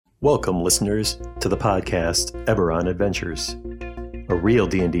Welcome, listeners, to the podcast Eberron Adventures, a real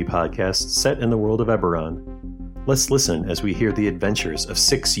D&D podcast set in the world of Eberron. Let's listen as we hear the adventures of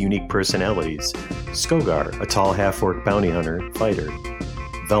 6 unique personalities: Skogar, a tall half-orc bounty hunter, fighter;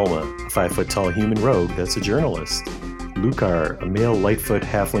 Velma, a 5-foot-tall human rogue that's a journalist; Lukar, a male Lightfoot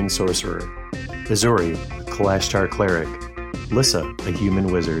halfling sorcerer; Azuri, a Kalashtar cleric; Lissa, a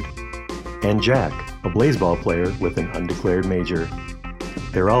human wizard; and Jack, a blaseball player with an undeclared major.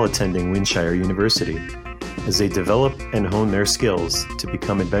 They're all attending Windshire University as they develop and hone their skills to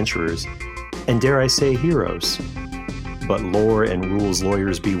become adventurers and, dare I say, heroes. But lore and rules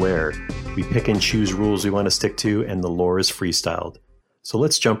lawyers beware. We pick and choose rules we want to stick to, and the lore is freestyled. So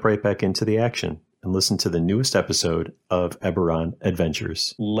let's jump right back into the action and listen to the newest episode of Eberron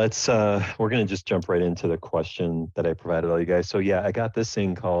Adventures. We're going to just jump right into the question that I provided all you guys. So yeah, I got this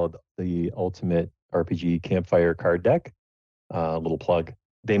thing called the Ultimate RPG Campfire Card Deck. Little plug.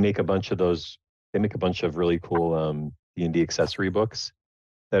 They make a bunch of those. They make a bunch of really cool D&D accessory books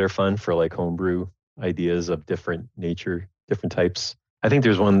that are fun for like homebrew ideas of different types. I think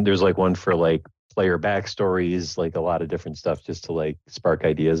there's one for like player backstories, like a lot of different stuff just to like spark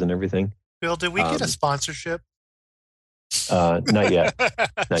ideas and everything. Bill, did we get a sponsorship? Not yet.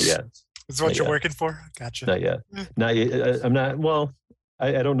 Not yet. Is what you're working for? Gotcha. Not yet. Not yet. I'm not. Well,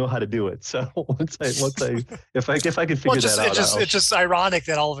 I don't know how to do it. So if I can figure that out, it's just ironic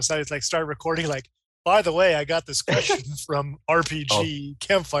that all of a sudden it's like start recording. Like, by the way, I got this question from RPG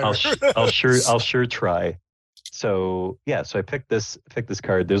Campfire. I'll sure try. So yeah, so I picked this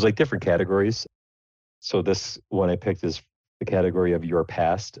card. There's like different categories. So this one I picked is the category of your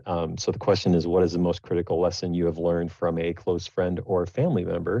past. So the question is, what is the most critical lesson you have learned from a close friend or family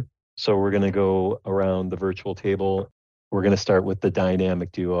member? So we're going to go around the virtual table. We're going to start with the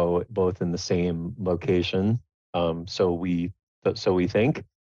dynamic duo, both in the same location. So we think.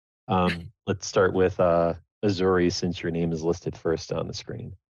 Let's start with Azuri, since your name is listed first on the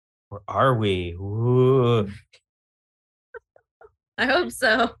screen. Where are we? Ooh. I hope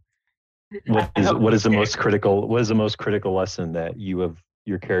so. What is the most critical lesson that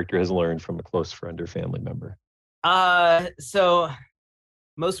your character has learned from a close friend or family member? So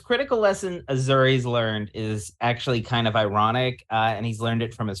most critical lesson Azuri's learned is actually kind of ironic, and he's learned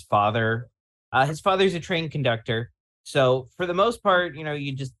it from his father. His father's a train conductor. So for the most part,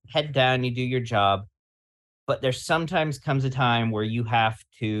 you just head down, you do your job. But there sometimes comes a time where you have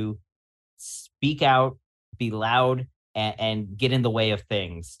to speak out, be loud, and get in the way of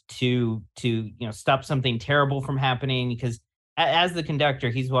things to stop something terrible from happening. Because as the conductor,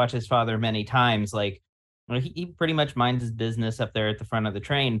 he's watched his father many times. Like, he pretty much minds his business up there at the front of the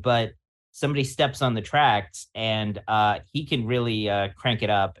train, but somebody steps on the tracks and he can really crank it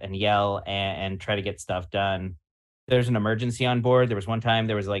up and yell and try to get stuff done. There's an emergency on board. There was one time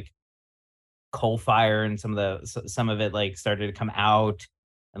there was like coal fire and some of it like started to come out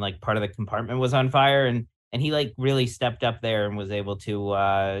and like part of the compartment was on fire, and he like really stepped up there and was able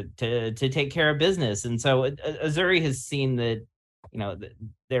to take care of business. And so Azuri has seen that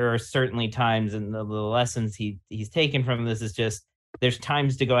there are certainly times, and the lessons he's taken from this is just there's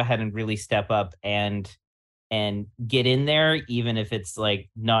times to go ahead and really step up and get in there, even if it's like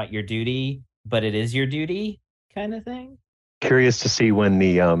not your duty, but it is your duty kind of thing. Curious to see when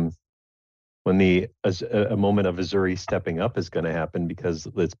a moment of Azuri stepping up is going to happen, because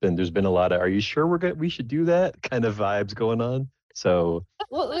there's been a lot of, are you sure we should do that kind of vibes going on? So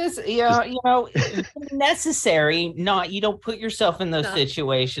well, it's, necessary. You don't put yourself in those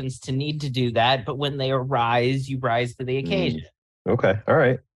situations to need to do that, but when they arise, you rise to the occasion. Okay, all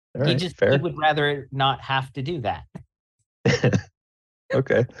right. He would rather not have to do that.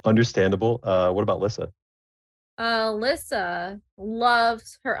 Okay, understandable. What about Lissa? Lissa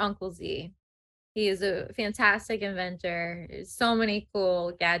loves her Uncle Z. He is a fantastic inventor. So many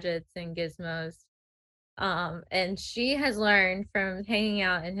cool gadgets and gizmos. And she has learned from hanging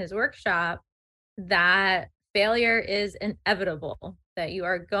out in his workshop that failure is inevitable, that you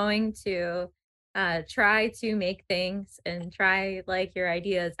are going to try to make things and try like your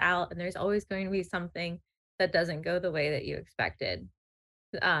ideas out, and there's always going to be something that doesn't go the way that you expected.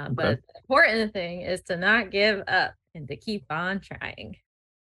 But the important thing is to not give up and to keep on trying.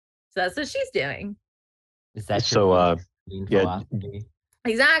 So that's what she's doing. Is that so? Philosophy?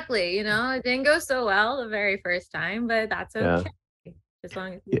 Exactly. It didn't go so well the very first time, but that's okay. As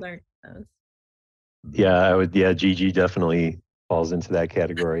long as you learn those. Yeah, I would. Yeah, Gigi definitely falls into that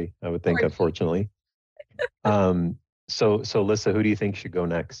category, I would think, unfortunately. So Lissa, who do you think should go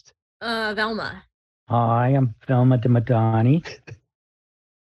next? Velma. Hi, I'm Velma de Madani.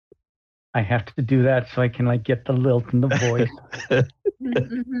 I have to do that so I can like get the lilt in the voice.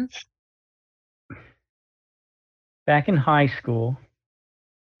 Mhm. Back in high school,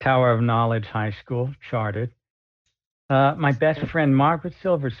 Tower of Knowledge High School, chartered. My best friend Margaret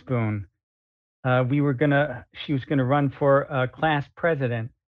Silverspoon, she was gonna run for class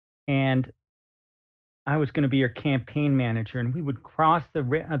president, and I was gonna be her campaign manager, and we would cross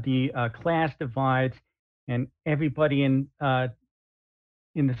the class divides, and everybody in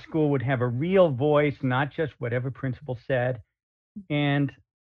the school would have a real voice, not just whatever principal said. And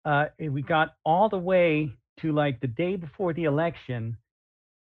we got all the way to like the day before the election,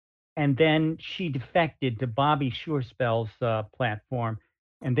 and then she defected to Bobby Schurspell's platform,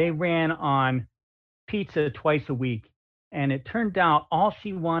 and they ran on pizza twice a week. And it turned out all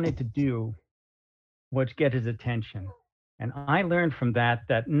she wanted to do was get his attention. And I learned from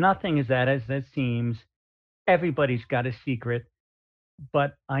that nothing is as it seems. Everybody's got a secret,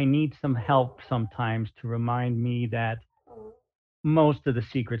 but I need some help sometimes to remind me that most of the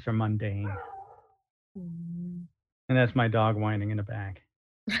secrets are mundane. Mhm. And that's my dog whining in the back.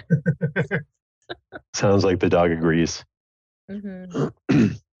 Sounds like the dog agrees. Mhm.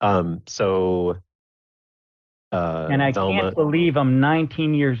 So And I Velma, can't believe I'm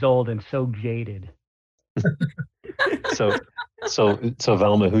 19 years old and so jaded. so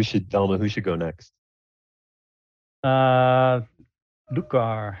Velma, who should go next?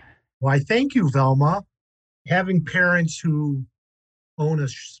 Lucar. Well, I thank you, Velma. Having parents who own a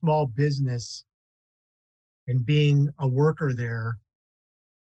small business and being a worker there,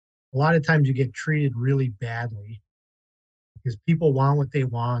 a lot of times you get treated really badly because people want what they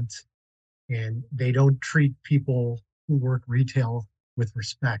want and they don't treat people who work retail with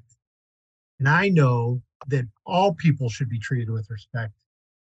respect. And I know that all people should be treated with respect,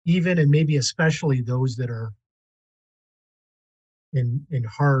 even and maybe especially those that are in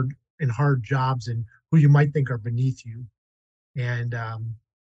hard jobs and who you might think are beneath you. And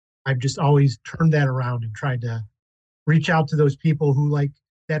I've just always turned that around and tried to reach out to those people who, like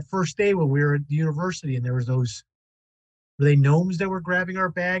that first day when we were at the university and there was were they gnomes that were grabbing our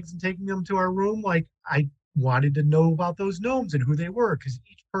bags and taking them to our room? Like I wanted to know about those gnomes and who they were, because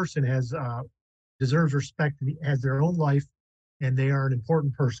each person deserves respect and has their own life, and they are an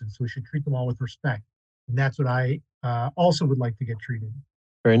important person. So we should treat them all with respect. And that's what I also would like to get treated.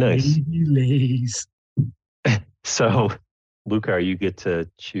 Very nice. Ladies. So, Lucar, you get to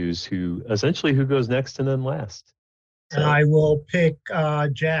choose who goes next and then last. And I will pick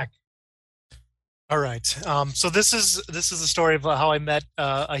Jack. All right. So this is the story of how I met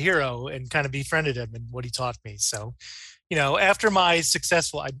a hero and kind of befriended him and what he taught me. So, after my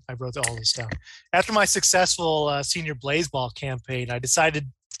successful, I wrote all this down. After my successful senior Blazeball campaign, I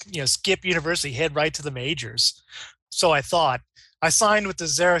decided, skip university, head right to the majors. So I thought. I signed with the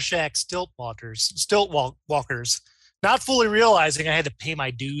Zarashak Stiltwalkers, not fully realizing I had to pay my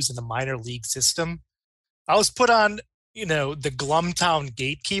dues in the minor league system. I was put on, the Glumtown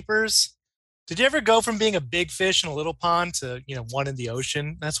Gatekeepers. Did you ever go from being a big fish in a little pond to, one in the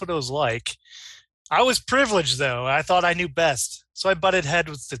ocean? That's what it was like. I was privileged, though. I thought I knew best. So I butted heads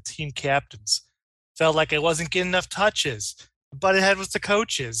with the team captains. Felt like I wasn't getting enough touches. I butted heads with the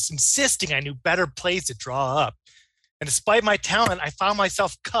coaches, insisting I knew better plays to draw up. And despite my talent, I found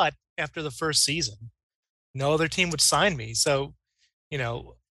myself cut after the first season. No other team would sign me. So,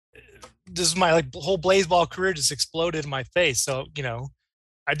 this is my whole Blazeball career just exploded in my face. So,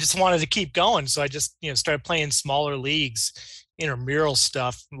 I just wanted to keep going. So I just, started playing smaller leagues, intramural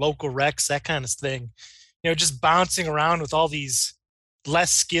stuff, local recs, that kind of thing. Just bouncing around with all these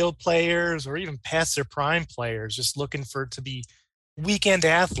less skilled players or even past their prime players, just looking to be weekend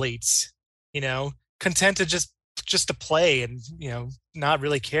athletes, content to just to play and, not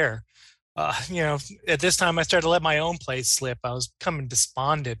really care. At this time I started to let my own play slip. I was becoming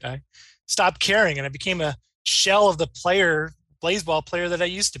despondent. I stopped caring and I became a shell of the Blazeball player that I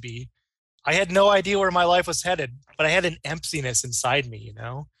used to be. I had no idea where my life was headed, but I had an emptiness inside me,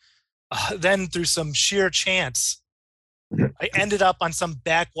 Then through some sheer chance, I ended up on some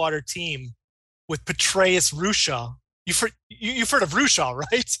backwater team with Petraeus Rusha. You've heard of Rusha,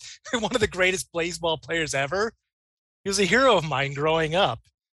 right? One of the greatest Blazeball players ever. He was a hero of mine growing up.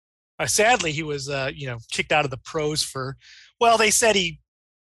 Sadly, he was, kicked out of the pros they said he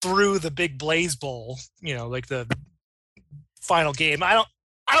threw the big Blaze Bowl, like the final game. I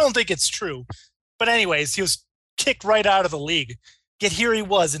don't think it's true. But anyways, he was kicked right out of the league. Yet here he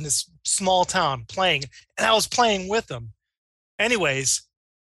was in this small town playing, and I was playing with him. Anyways,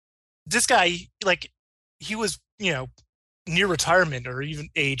 this guy, he was, near retirement or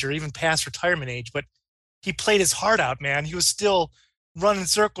even past retirement age, but he played his heart out, man. He was still run in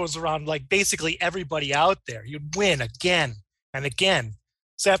circles around like basically everybody out there. You'd win again and again.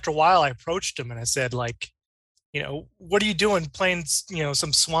 So after a while, I approached him and I said, like, what are you doing playing,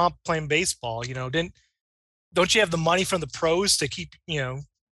 some swamp playing baseball? Don't you have the money from the pros to keep, you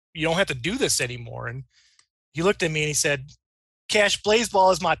don't have to do this anymore? And he looked at me and he said, Cash,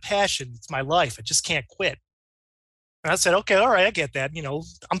 baseball is my passion. It's my life. I just can't quit. And I said, okay, all right, I get that.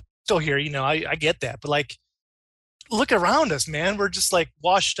 I'm still here. I get that. But like, look around us, man. We're just like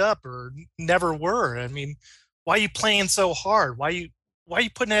washed up or never were. I mean, why are you playing so hard? Why are you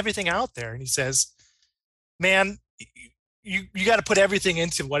putting everything out there? And he says, man, you got to put everything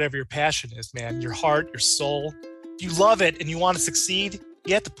into whatever your passion is, man. Your heart, your soul. If you love it and you want to succeed,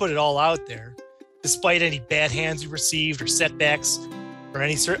 you have to put it all out there, despite any bad hands you received or setbacks or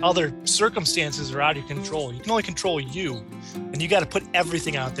any other circumstances that are out of your control. You can only control you, and you got to put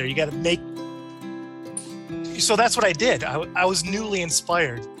everything out there. You got to make. So that's what I did. I was newly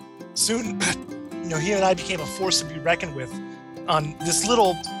inspired. Soon, he and I became a force to be reckoned with on this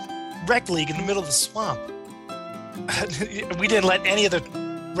little rec league in the middle of the swamp. We didn't let any of the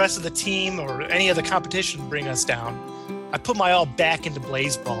rest of the team or any of the competition bring us down. I put my all back into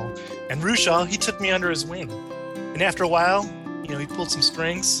Blazeball, and Rusha, he took me under his wing. And after a while, he pulled some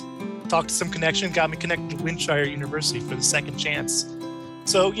strings, talked to some connection, got me connected to Windshire University for the second chance.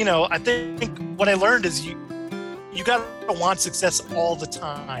 So, I think what I learned is you got to want success all the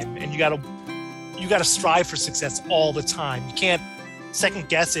time, and you got to strive for success all the time. You can't second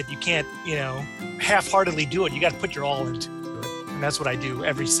guess it. You can't, half-heartedly do it. You got to put your all into it. And that's what I do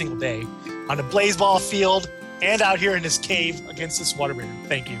every single day on a Blazeball field and out here in this cave against this water bear.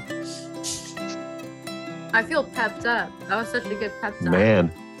 Thank you. I feel pepped up. That was such a good pep talk.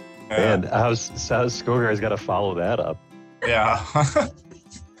 Man, how's Skogar's got to follow that up? Yeah.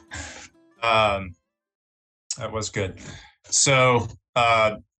 That was good. So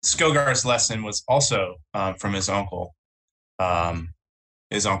Skogar's lesson was also from his uncle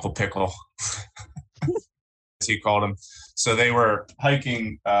Pickle, as he called him. So they were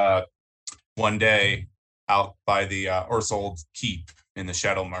hiking one day out by the Orsold Keep in the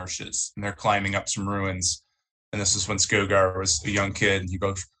Shadow Marshes, and they're climbing up some ruins. And this is when Skogar was a young kid. And he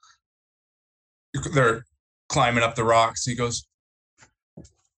goes, they're climbing up the rocks. He goes,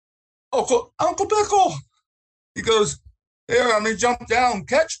 Uncle Pickle. He goes, here, let me jump down,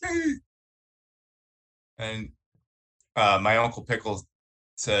 catch me. And my Uncle Pickle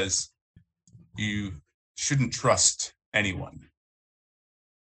says, you shouldn't trust anyone.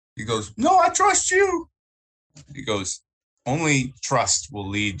 He goes, no, I trust you. He goes, only trust will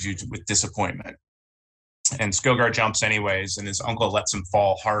lead you with disappointment. And Skogar jumps anyways, and his uncle lets him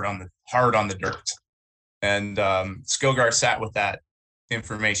fall hard on the dirt. And Skogar sat with that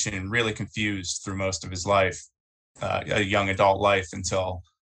information really confused through most of his life, a young adult life, until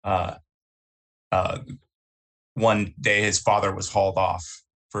one day his father was hauled off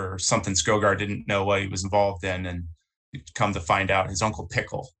for something Skogar didn't know what he was involved in, and come to find out his Uncle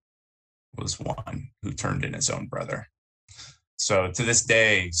Pickle was one who turned in his own brother. So to this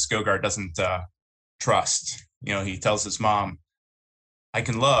day, Skogar doesn't trust. He tells his mom, I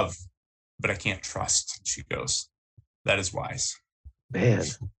can love, but I can't trust. She goes, that is wise. Man,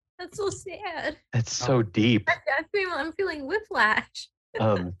 That's so sad. that's so deep. I'm feeling whiplash.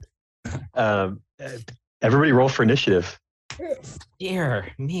 Everybody roll for initiative.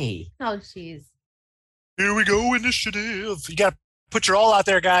 Dear me. Oh, jeez. Here we go, initiative. You got to put your all out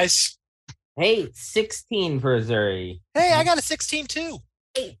there, guys. Hey, 16 for Zuri. Hey, I got a 16 too.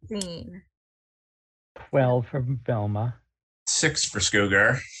 18. 12 for Velma. 6 for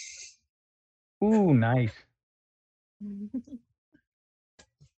Skogar. Ooh, nice.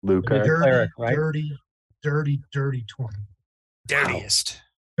 Luca. Cleric, right? Dirty 20. Dirtiest.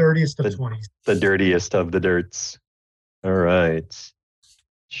 Dirtiest of 20s. The dirtiest of the dirts. All right.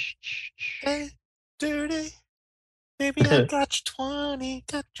 Hey, dirty. Baby, I got you 20.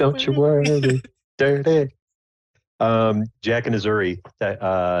 Don't you worry. Dirty. Jack and Azuri.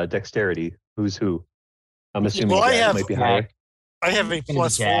 Dexterity. Who's who? I'm assuming Well, I Jack have- might be higher. I have a Gonna be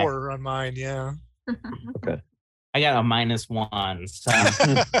plus Jack. 4 on mine, yeah. Okay. I got a -1.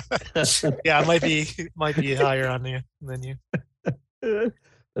 So Yeah, I might be higher on you than you.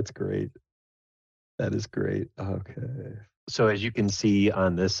 That's great. That is great. Okay. So as you can see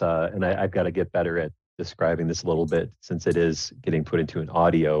on this, and I've got to get better at describing this a little bit since it is getting put into an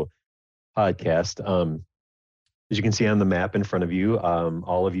audio podcast. As you can see on the map in front of you,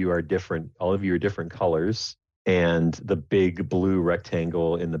 all of you are different. All of you are different colors, and the big blue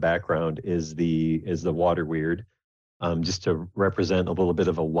rectangle in the background is the water weird, just to represent a little bit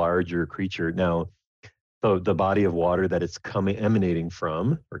of a larger creature. Now, the body of water that it's emanating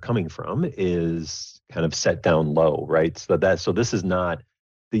from or coming from is kind of set down low, right? So this is not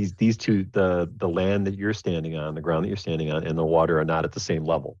these two, the land that you're standing on, the ground that you're standing on, and the water are not at the same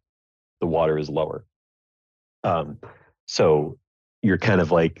level. The water is lower. So you're kind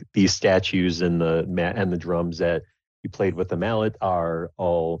of like these statues and the drums that you played with the mallet are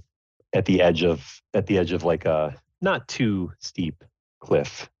all at the edge of like a not too steep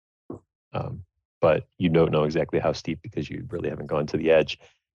cliff. But you don't know exactly how steep because you really haven't gone to the edge.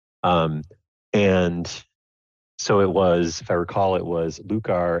 And so it was, if I recall, it was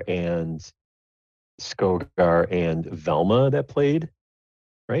Lucar and Skogar and Velma that played,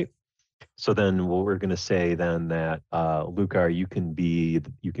 right? So then what we're going to say then that Lucar, you can be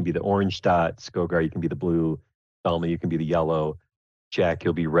the orange dot, Skogar, you can be the blue, Velma, you can be the yellow, Jack,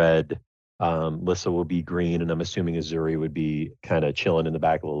 you'll be red, Lissa will be green, and I'm assuming Azuri would be kind of chilling in the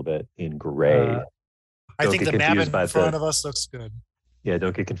back a little bit in gray. I think the map in front of us looks good. Yeah,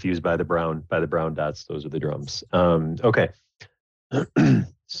 don't get confused by the brown dots. Those are the drums. Okay.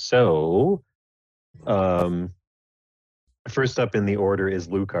 So first up in the order is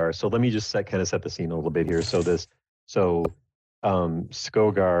Lucar. So let me just set the scene a little bit here. So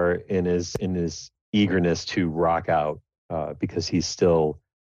Skogar in his eagerness to rock out, because he's still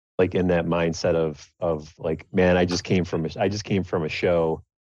like in that mindset of like, man, I just came from a show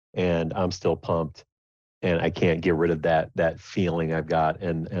and I'm still pumped and I can't get rid of that feeling I've got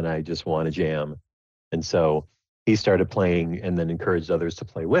and I just want to jam. And so he started playing and then encouraged others to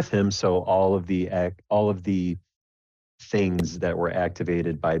play with him. So all of the things that were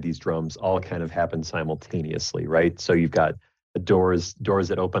activated by these drums all kind of happened simultaneously, right? So you've got the doors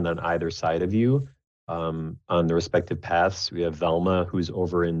that open on either side of you, on the respective paths. We have Velma, who's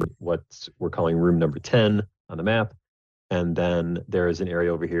over in what we're calling room number 10 on the map. And then there is an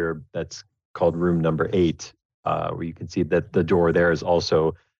area over here that's called room number 8, where you can see that the door there has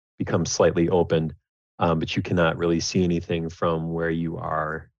also become slightly opened, but you cannot really see anything from where you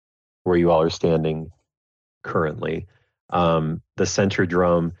all are standing currently. The center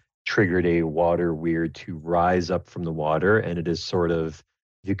drum triggered a water weird to rise up from the water, and it is sort of,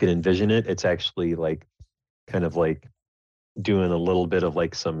 if you can envision it, it's actually like kind of like doing a little bit of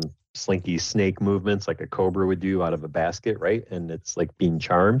like some slinky snake movements like a cobra would do out of a basket, right? And it's like being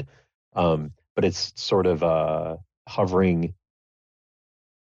charmed. But it's sort of hovering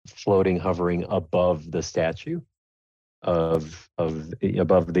above the statue above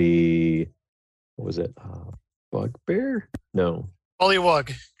the, what was it? Bugbear? No.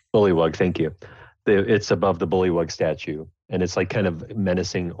 Bullywug, thank you. It's above the Bullywug statue, and it's like kind of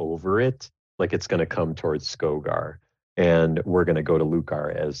menacing over it, like it's going to come towards Skogar, and we're going to go to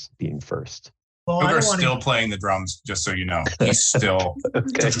Lucar as being first. Well, Skogar's still playing the drums, just so you know. He's still...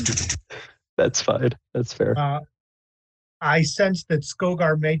 Okay. That's fine. That's fair. I sense that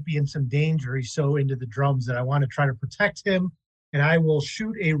Skogar might be in some danger. He's so into the drums that I want to try to protect him, and I will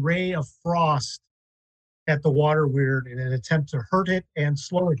shoot a ray of frost at the water weird in an attempt to hurt it and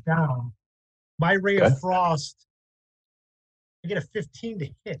slow it down. My ray of frost, I get a 15 to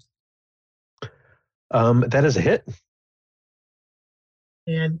hit. That is a hit.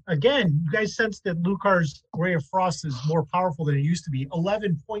 And again, you guys sense that Lucar's ray of frost is more powerful than it used to be.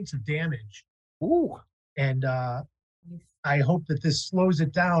 11 points of damage. Ooh. And I hope that this slows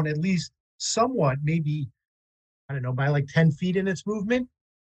it down at least somewhat, maybe, I don't know, by like 10 feet in its movement.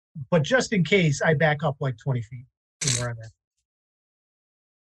 But just in case, I back up like 20 feet from where I'm at.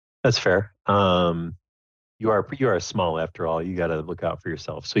 That's fair. You are small after all. You got to look out for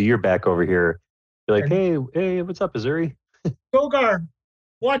yourself. So you're back over here. You're like, hey, what's up, Azuri? Skogar,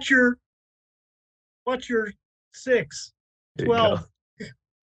 watch your 6, 12.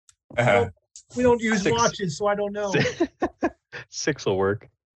 We don't use 6. Watches, so I don't know. 6 will work.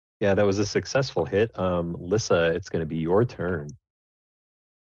 Yeah, that was a successful hit. Lissa, it's going to be your turn.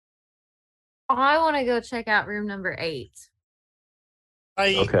 I want to go check out room number 8.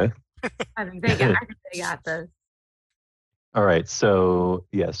 Okay. I think they got this. All right. So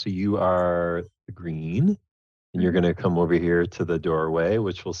you are the green, and you're going to come over here to the doorway,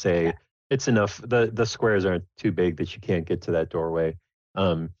 which will say it's enough. The squares aren't too big that you can't get to that doorway.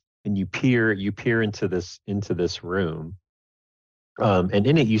 And you peer into this room, and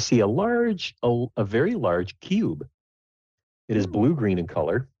in it you see a very large cube. It is blue-green in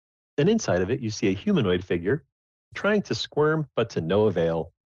color, and inside of it you see a humanoid figure trying to squirm, but to no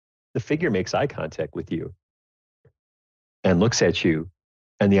avail. The figure makes eye contact with you and looks at you,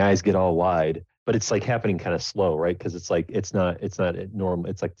 and the eyes get all wide, but it's like happening kind of slow, right? Because it's not normal.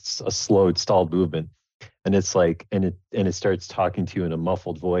 It's like a slowed, stalled movement. And it's like, and it starts talking to you in a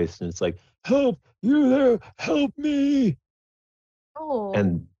muffled voice, and it's like, help! You there? Help me!" Oh.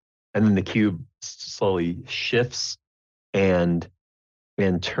 And then the cube slowly shifts and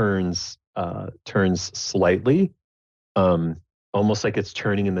turns slightly, almost like it's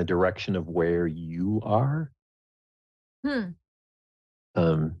turning in the direction of where you are. Did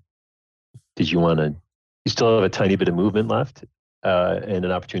you want to? You still have a tiny bit of movement left, and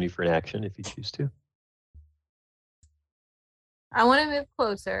an opportunity for an action if you choose to. I want to move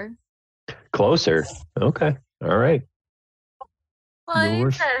closer. Closer. Okay. All right. Well, you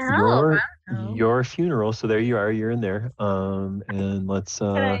said help. I don't know. Your funeral. So there you are. You're in there. And let's.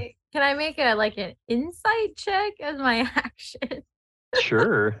 Can I make an insight check as my action?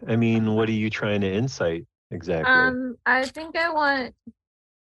 Sure. I mean, what are you trying to insight exactly? I think I want.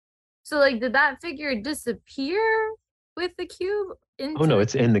 So, like, did that figure disappear with the cube? Oh no,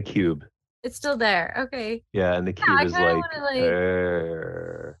 it's in the cube. It's still there. Okay. Yeah, and the cube is like,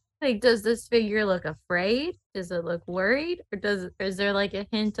 like, does this figure look afraid? Does it look worried? Or is there like a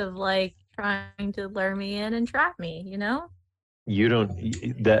hint of like trying to lure me in and trap me, you know? You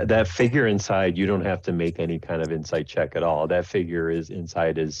don't that figure inside, you don't have to make any kind of insight check at all. That figure is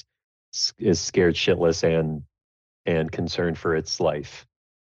inside is scared shitless and concerned for its life.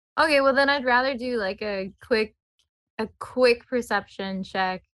 Okay, well then I'd rather do like a quick perception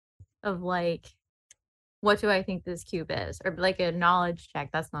check of like, what do I think this cube is, or like a knowledge check.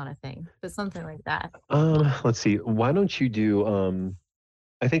 That's not a thing, but something like that. Let's see. Why don't you do?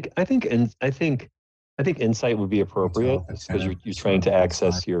 I think insight would be appropriate because you're trying to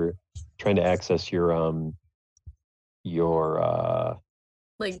access your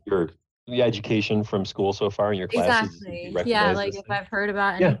the education from school so far in your classes. Exactly. Yeah, like if I've heard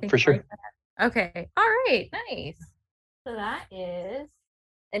about anything. Yeah, for sure. Like that. Okay. All right. Nice. So that is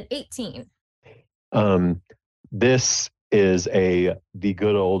an 18. This is the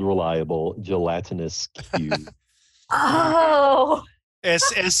good old reliable gelatinous cube. Oh. As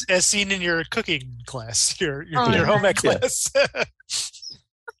seen in your cooking class, your home ec class.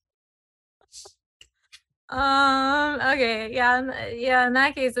 Okay. Yeah. In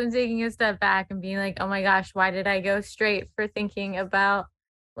that case, I'm taking a step back and being like, oh my gosh, why did I go straight for thinking about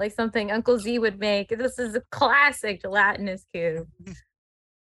like something Uncle Z would make? This is a classic gelatinous cube.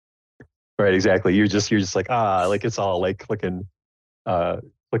 Right, exactly. You're just like, like it's all like looking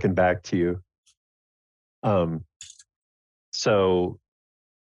back to you. So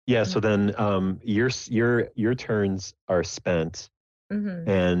yeah, so then your turns are spent. Mm-hmm.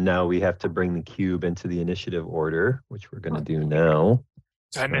 And now we have to bring the cube into the initiative order, which we're going to do now.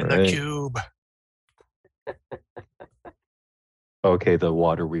 I'm in the cube. Okay, the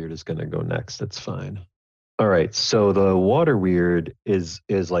water weird is going to go next. That's fine. All right, so the water weird is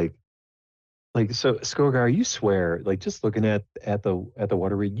like so Skogar, you swear, like just looking at the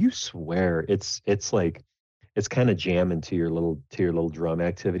water weird, you swear it's like it's kind of jamming to your little drum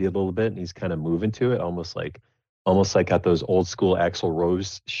activity a little bit, and he's kind of moving to it, almost like got those old school Axl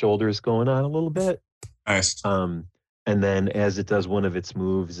Rose shoulders going on a little bit. Nice. And then as it does one of its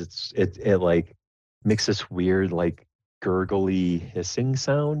moves, it like makes this weird like gurgly hissing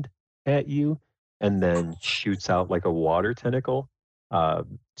sound at you, and then shoots out like a water tentacle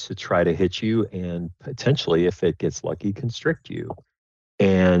to try to hit you, and potentially, if it gets lucky, constrict you.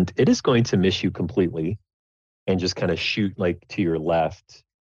 And it is going to miss you completely, and just kind of shoot like to your left.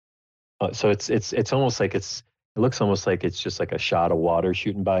 So it's almost like it looks almost like it's just like a shot of water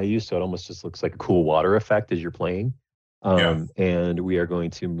shooting by you. So it almost just looks like a cool water effect as you're playing. And we are going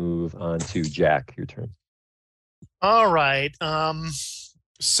to move on to Jack. Your turn. All right.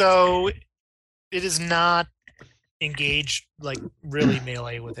 So it is not engaged like really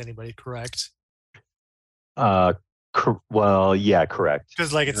melee with anybody, correct? Well, yeah, correct.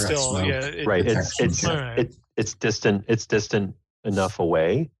 Because like it's still right. It's distant. It's distant enough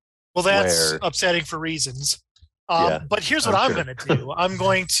away. Well, that's upsetting for reasons. But here's what I'm going to do. I'm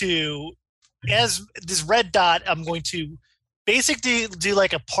going to, as this red dot, I'm going to basically do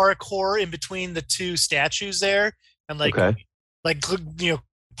like a parkour in between the two statues there, and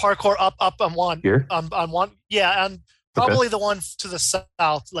parkour up on one. Here? On one, yeah, and probably the one to the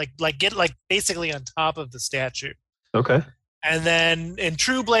south, like get like basically on top of the statue. Okay. And then in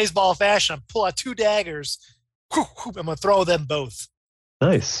true Blaze Ball fashion, I pull out two daggers. I'm gonna throw them both.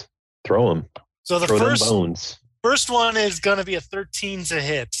 Nice. Throw them. So the first one is gonna be a 13 to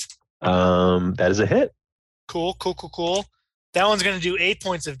hit. That is a hit. Cool. That one's gonna do 8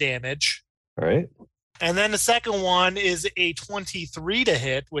 points of damage. All right. And then the second one is a 23 to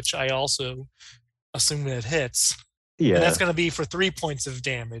hit, which I also assume that it hits. Yeah. And that's gonna be for 3 points of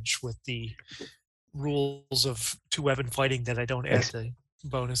damage with the rules of 2-weapon fighting that I don't add to.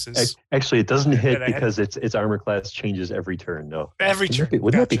 bonuses. Actually, it doesn't hit that I had. because its armor class changes every turn. No, Every turn.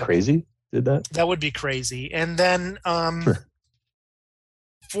 Wouldn't that be Gotcha. crazy? Did that? That would be crazy. And then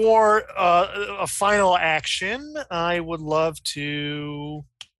for a final action, I would love to.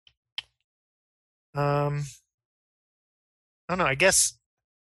 I don't know. I guess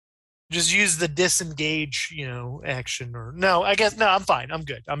just use the disengage, action. Or no, I guess no. I'm fine. I'm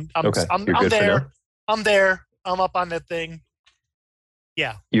good. I'm Okay, I'm you're good for there. now? I'm there. I'm up on that thing.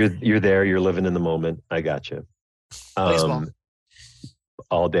 Yeah. You're there. You're living in the moment. I got you. Baseball.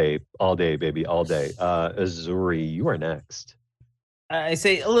 All day, baby, all day. Azuri, you are next. I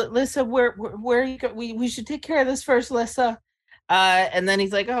say, Lissa, where are you go? We should take care of this first, Lissa. And then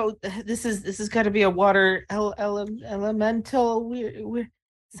he's like, oh, this is got to be a water elemental, we're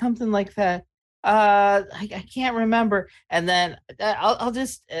something like that. I can't remember. And then I'll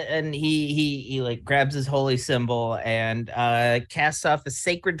just, and he like grabs his holy symbol and casts off a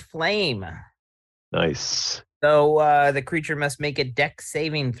sacred flame. Nice. So the creature must make a dex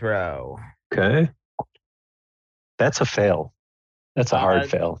saving throw. Okay. That's a fail. That's a hard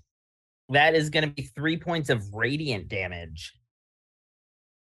fail. That is going to be 3 points of radiant damage.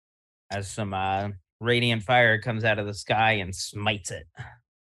 As some radiant fire comes out of the sky and smites it.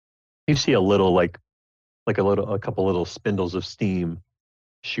 You see a little, a couple little spindles of steam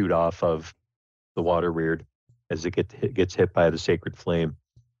shoot off of the water weird as it gets hit by the sacred flame.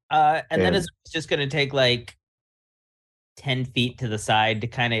 And then it's just going to take 10 feet to the side to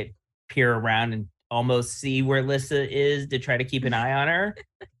kind of peer around and almost see where Lissa is to try to keep an eye on her.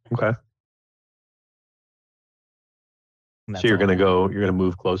 Okay. So you're going to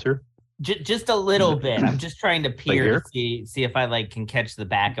move closer? Just a little bit. I'm just trying to peer to see if I can catch the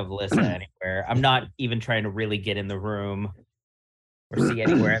back of Lissa anywhere. I'm not even trying to really get in the room or see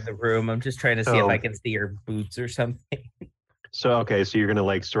anywhere in the room. I'm just trying to see if I can see her boots or something. So, okay. So you're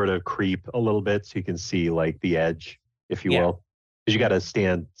going to sort of creep a little bit so you can see the edge, if you will. Because you got to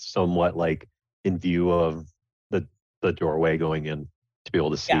stand somewhat in view of the doorway going in to be able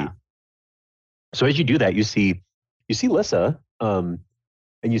to see. Yeah. So as you do that, you see Lissa,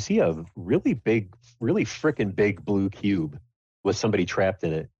 and you see a really freaking big blue cube with somebody trapped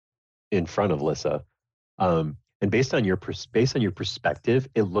in it in front of Lissa. And based on your perspective,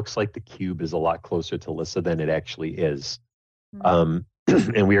 it looks like the cube is a lot closer to Lissa than it actually is. And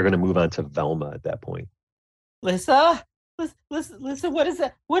we are going to move on to Velma at that point. Lissa, what is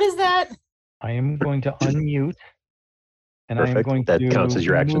that? What is that? I am going to unmute. And Perfect. I am going that to counts as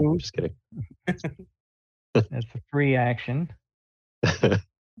your action. move. Just kidding. That's a free action.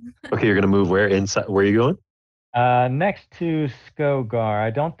 Okay, you're going to move where? Inside? Where are you going? Next to Skogar. I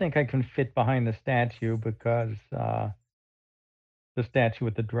don't think I can fit behind the statue because the statue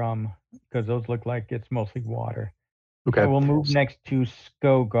with the drum, because those look like it's mostly water. Okay. So we'll move next to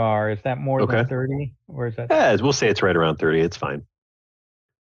Skogar. Is that more than 30? Or is that? Yeah, we'll say it's right around 30. It's fine.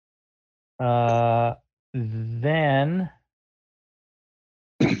 Then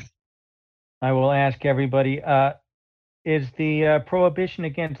I will ask everybody, is the prohibition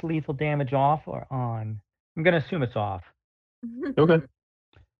against lethal damage off or on? I'm going to assume it's off. Okay.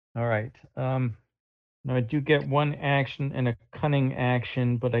 All right. Now I do get one action and a cunning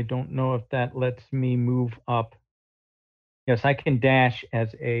action, but I don't know if that lets me move up. Yes, I can dash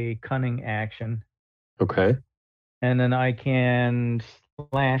as a cunning action. Okay. And then I can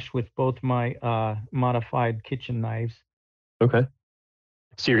slash with both my modified kitchen knives. Okay.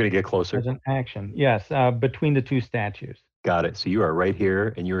 So you're going to get closer. As an action. Yes, between the two statues. Got it. So you are right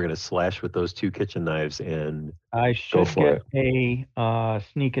here, and you're going to slash with those two kitchen knives, and I should get a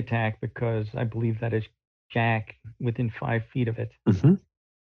sneak attack because I believe that is Jack within 5 feet of it. Mm-hmm.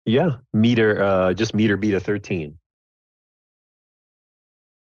 Yeah, just meter beat a 13.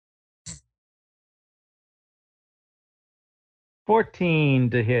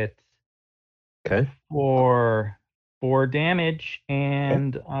 $14 to hit. Okay. For 4 damage,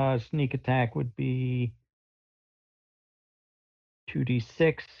 and sneak attack would be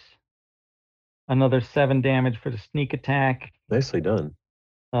 2d6. Another 7 damage for the sneak attack. Nicely done.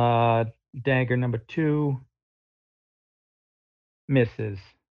 Dagger number 2 misses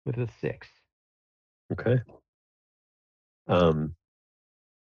with a 6. Okay.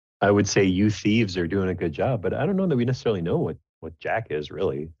 I would say you thieves are doing a good job, but I don't know that we necessarily know what Jack is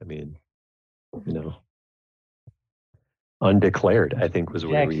really. I mean, undeclared, I think, was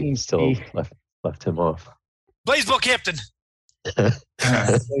where we still left him off. Blaseball captain.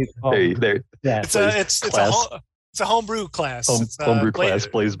 there. Yeah. It's a homebrew class. Homebrew class,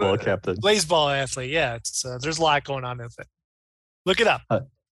 Blaseball captain. Blaseball athlete. Yeah, there's a lot going on with it. Look it up.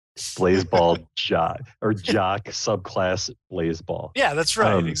 Blazeball jock subclass Blazeball. Yeah, that's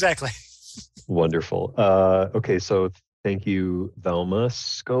right. Exactly. Wonderful. Okay, so thank you, Velma.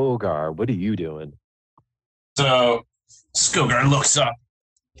 Skogar, what are you doing? So Skogar looks up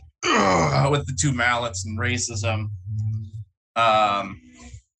with the two mallets and raises them.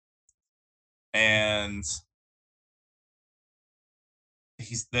 And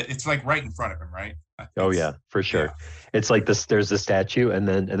it's like right in front of him, right? Oh yeah, for sure. Yeah. It's like this. There's the statue, and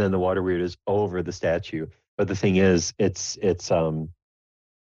then the water weird is over the statue. But the thing is, it's a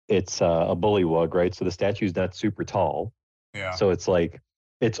bullywug, right? So the statue's not super tall. Yeah. So it's like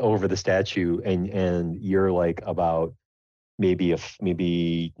it's over the statue, and you're like about maybe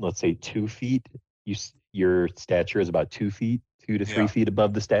let's say 2 feet. Your stature is about 2 feet, 2 to 3 feet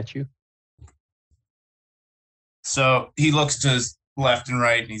above the statue. So he looks to his left and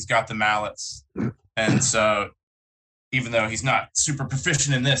right, and he's got the mallets. And so, even though he's not super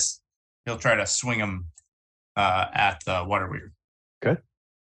proficient in this, he'll try to swing them at the water weird. Okay.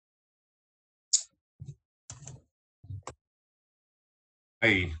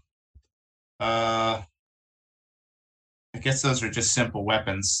 Hey. I guess those are just simple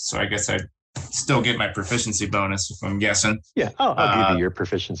weapons, so I guess I'd still get my proficiency bonus if I'm guessing. Yeah, I'll give you your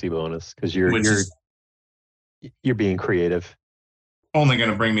proficiency bonus because you're being creative. Only going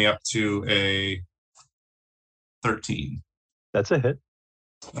to bring me up to a 13. That's a hit.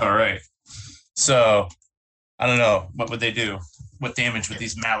 All right. So I don't know. What would they do? What damage would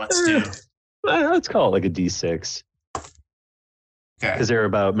these mallets do? Let's call it like a D6. Okay. Because they're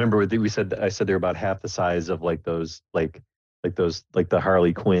about. Remember, I said they're about half the size of like those, like the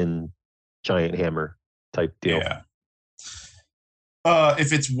Harley Quinn giant hammer type deal. Yeah.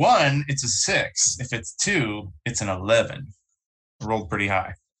 If it's 1, it's a 6. If it's 2, it's an 11. Rolled pretty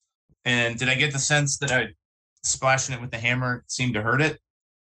high. And did I get the sense that splashing it with the hammer seemed to hurt it?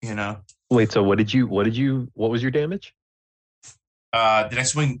 You know. Wait. So what was your damage? Did I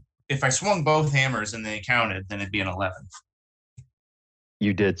swing? If I swung both hammers and they counted, then it'd be an 11.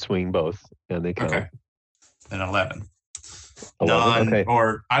 You did swing both, and they counted. Okay. An 11. 11? Okay.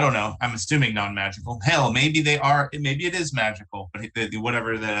 Or I don't know. I'm assuming non-magical. Hell, maybe they are. Maybe it is magical. But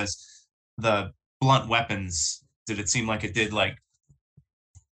whatever that is, the blunt weapons. Did it seem like it did? Like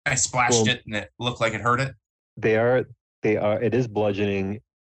I splashed it and it looked like it hurt it. They are. It is bludgeoning.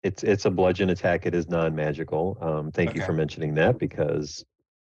 It's a bludgeon attack. It is non-magical. Thank you for mentioning that because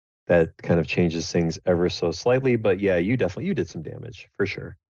that kind of changes things ever so slightly. But yeah, you did some damage for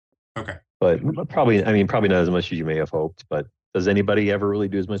sure. Okay. But probably not as much as you may have hoped. But does anybody ever really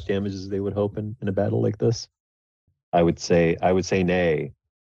do as much damage as they would hope in a battle like this? I would say nay.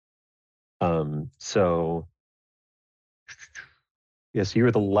 So yes, you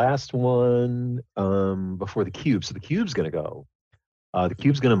were the last one before the cube. So the cube's gonna go. The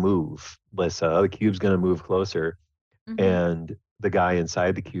cube's gonna move, Lissa. The cube's gonna move closer, and the guy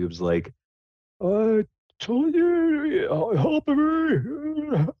inside the cube's like, "I told you, help me!"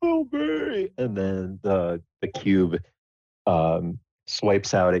 And then the cube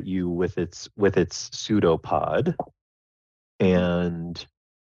swipes out at you with its pseudopod, and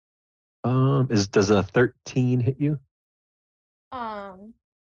does a 13 hit you?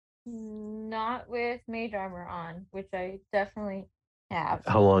 Not with mage armor on, which I definitely have.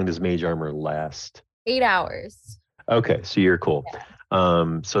 How long does mage armor last? 8 hours. Okay, so you're cool.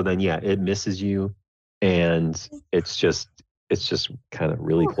 Yeah. So then, yeah, it misses you, and it's just kind of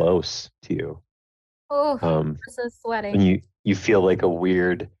really close to you. Oh, I'm so sweating. And you feel like a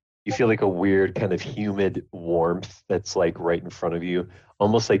weird kind of humid warmth that's like right in front of you,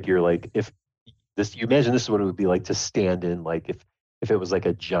 almost like you're like you imagine this is what it would be like to stand in, like if it was like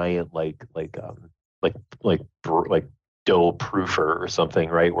a giant like dough proofer or something,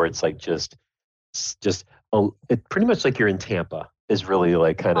 right? Where it's like just it pretty much like you're in Tampa is really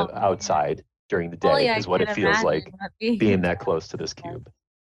like kind of outside during the day is what it feels like being that close to this cube.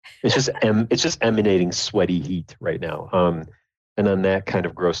 It's just emanating sweaty heat right now. And on that kind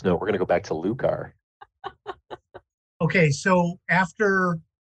of gross note, we're gonna go back to Lucar. Okay, so after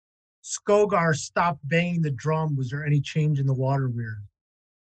Skogar stopped banging the drum, was there any change in the water weird?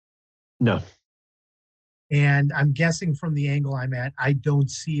 No. And I'm guessing from the angle I'm at, I don't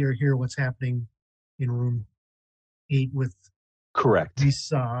see or hear what's happening in room 8 with correct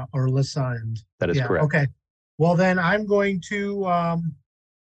Lissa and that is correct. Okay. Well, then I'm going to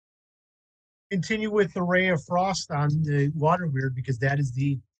continue with the Ray of Frost on the water weird because that is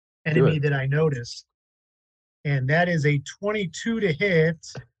the enemy that I noticed. And that is a 22 to hit.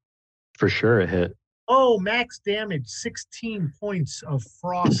 For sure a hit. Oh, max damage, 16 points of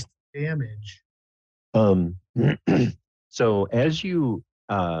frost damage. So as you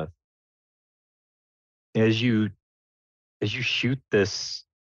uh, as you shoot this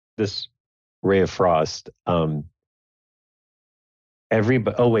ray of frost,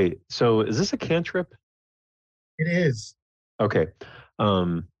 everybody. Oh wait, so is this a cantrip? It is. Okay,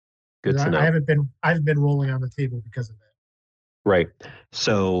 good to know. I haven't been rolling on the table because of that. Right.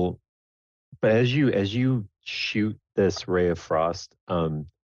 So, but as you shoot this ray of frost,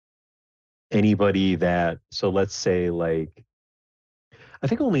 anybody that, so let's say like, I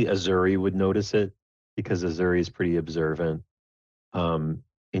think only Azuri would notice it because Azuri is pretty observant,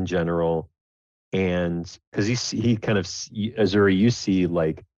 in general, and because he kind of Azuri, you see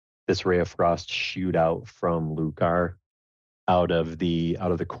like this ray of frost shoot out from Lucar out of the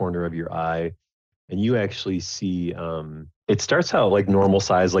corner of your eye, and you actually see it starts out like normal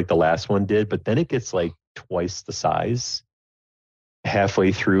size like the last one did, but then it gets like twice the size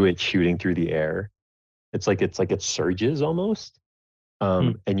halfway through it shooting through the air. It's like it surges almost.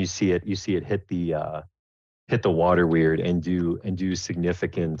 And you see it hit the water weird and do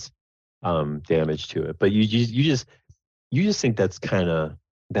significant damage to it. But you just think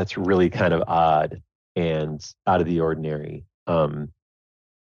that's really kind of odd and out of the ordinary.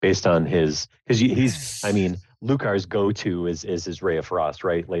 Based on his, because I mean, Lucar's go-to is his ray of frost,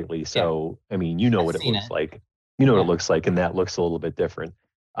 right? Lately, so I mean, you know I've what it seen looks it. like. You know what it looks like, and that looks a little bit different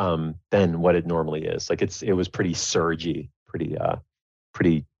than what it normally is. Like it was pretty surgy, pretty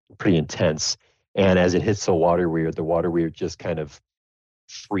intense. And as it hits the water weird just kind of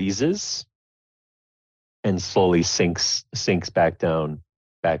freezes and slowly sinks back down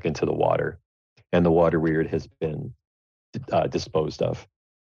back into the water, and the water weird has been disposed of.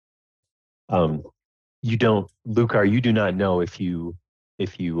 You don't, Lucar, you do not know if you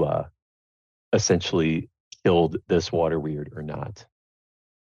essentially killed this water weird or not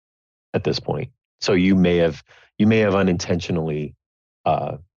at this point. So you may have unintentionally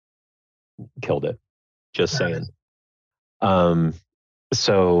killed it. Just saying.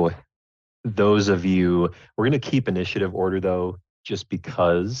 So those of you, we're going to keep initiative order though, just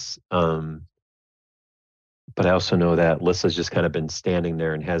because. But I also know that Lissa's just kind of been standing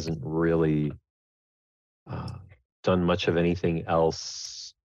there and hasn't really done much of anything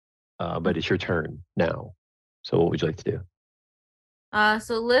else. But it's your turn now. So what would you like to do?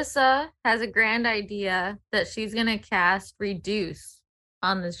 So Lissa has a grand idea that she's gonna cast Reduce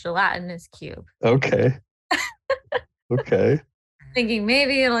on this gelatinous cube. Okay. Okay. Thinking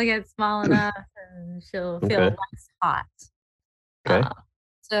maybe it'll get small enough and she'll feel less hot. Okay.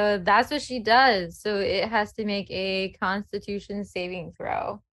 So that's what she does. So it has to make a Constitution saving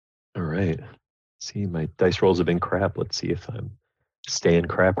throw. All right. See, my dice rolls have been crap. Let's see if I'm staying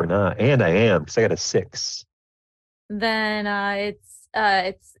crap or not. And I am, because I got a 6. Then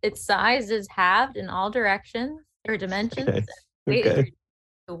its size is halved in all directions or dimensions. Okay. Weight is Okay.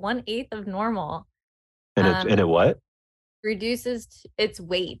 to 1/8 of normal. And it what? Reduces its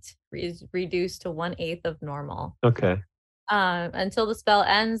weight is reduced to 1/8 of normal. Okay. Until the spell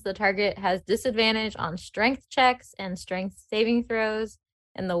ends, the target has disadvantage on strength checks and strength saving throws,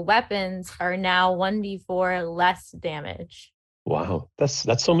 and the weapons are now 1d4 less damage. Wow, that's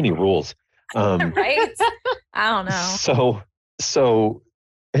so many rules. Right? I don't know. So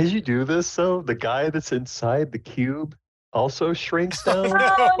as you do this, though, the guy that's inside the cube also shrinks down, Oh,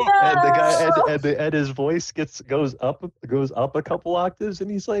 no! and the guy and his voice goes up a couple octaves, and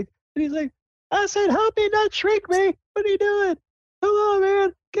he's like, I said, help me, not shrink me. What are you doing? Come on,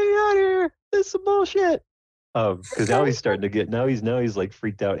 man, get me out of here. This is some bullshit. Because now he's starting to get he's like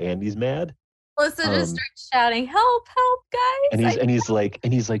freaked out and he's mad. Melissa just starts shouting, "Help, help, guys!" And he's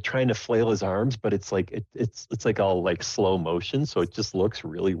like trying to flail his arms, but it's like it's like all like slow motion, so it just looks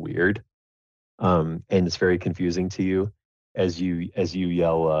really weird. And it's very confusing to you as you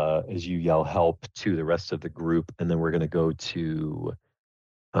yell help to the rest of the group. And then we're gonna go to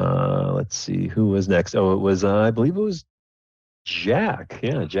let's see who was next. Oh, it was I believe it was Jack.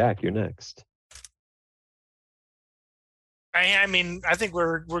 Yeah, Jack, you're next. I mean, I think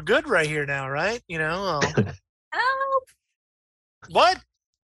we're good right here now, right? You know. Help! What?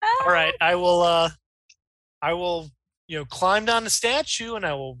 Help! All right, I will climb down the statue and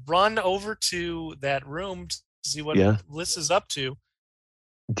I will run over to that room to see what Liz is up to.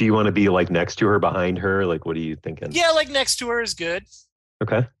 Do you want to be like next to her, behind her? Like, what are you thinking? Yeah, like next to her is good.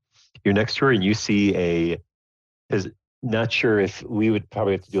 Okay. You're next to her and you see not sure if we would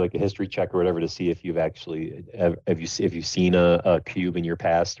probably have to do like a history check or whatever to see if you've actually have you seen a cube in your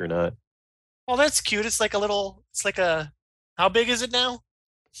past or not. Oh, that's cute. It's like how big is it now?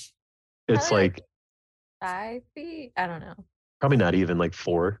 It's like 5 feet. I don't know. Probably not even like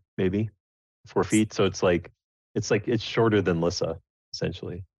 4 feet. So it's shorter than Lissa.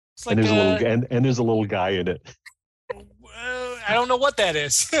 essentially. It's like And there's a little and there's a little guy in it. I don't know what that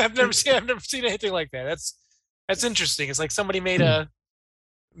is. I've never seen anything like that. That's interesting. It's like somebody made a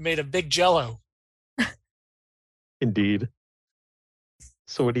big Jello. Indeed.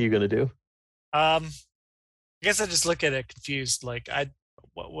 So what are you gonna do? I guess I just look at it confused. Like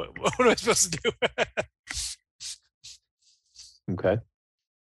what am I supposed to do? Okay.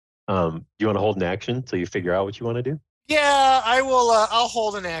 Do you want to hold an action until you figure out what you want to do? Yeah, I will. I'll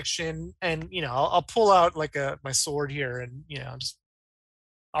hold an action, and I'll pull out like my sword here, and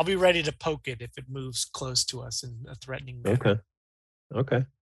I'll be ready to poke it if it moves close to us in a threatening manner. Okay.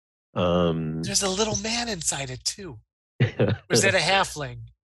 There's a little man inside it too. Or is that a halfling?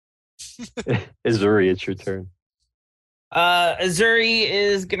 Azuri, it's your turn. Azuri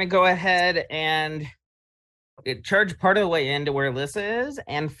is gonna go ahead and charge part of the way into where Alyssa is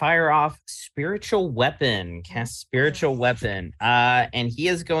and fire off spiritual weapon. Cast spiritual weapon. And he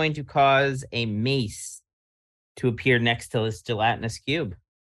is going to cause a mace to appear next to this gelatinous cube.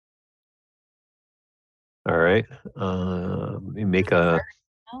 All right. You make a.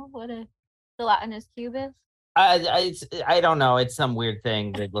 Oh, what a gelatinous cube is? I don't know. It's some weird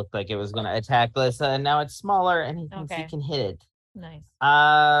thing that looked like it was going to attack Alyssa, and now it's smaller, and he thinks he can hit it. Nice.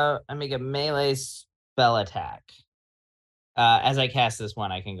 I make a melee spell attack. As I cast this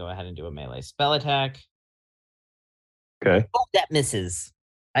one, I can go ahead and do a melee spell attack. Okay. Oh, that misses.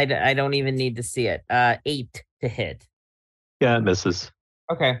 I don't even need to see it. 8 to hit. Yeah, it misses.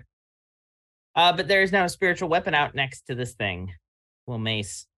 Okay. But there's now a spiritual weapon out next to this thing. Little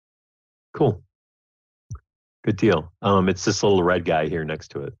mace. Cool. Good deal. It's this little red guy here next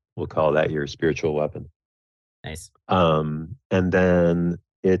to it. We'll call that your spiritual weapon. Nice. And then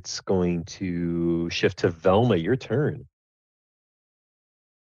it's going to shift to Velma. Your turn.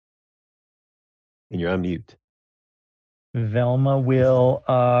 And you're on mute. Velma will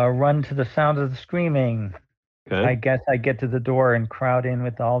run to the sound of the screaming. Okay. I guess I get to the door and crowd in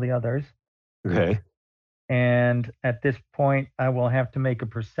with all the others. Okay. And at this point, I will have to make a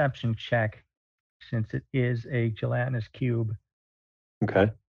perception check since it is a gelatinous cube.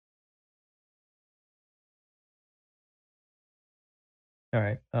 Okay. All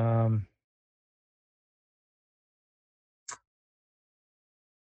right.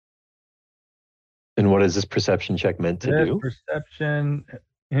 And what is this perception check meant to do? Perception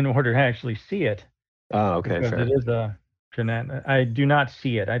in order to actually see it. Oh, okay. Because Fair. it is a gelatinous. I do not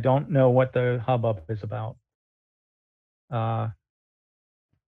see it. I don't know what the hubbub is about.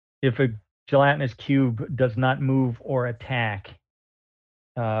 If a gelatinous cube does not move or attack,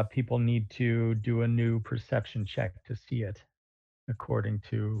 people need to do a new perception check to see it, according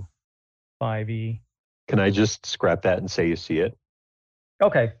to 5e. Can I just scrap that and say you see it?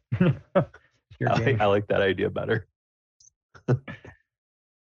 Okay. I like that idea better.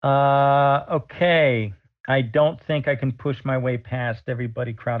 Okay. I don't think I can push my way past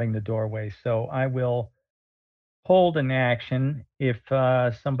everybody crowding the doorway, so I will hold an action. If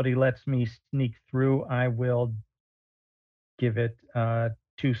somebody lets me sneak through, I will give it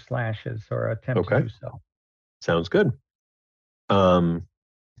 2 slashes or attempt to do so. Sounds good.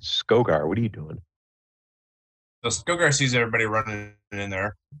 Skogar, what are you doing? So Skogar sees everybody running in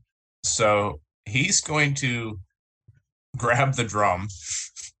there. So he's going to grab the drum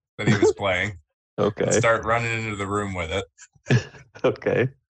that he was playing. Okay. And start running into the room with it. Okay.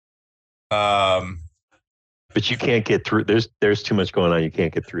 But you can't get through. There's too much going on. You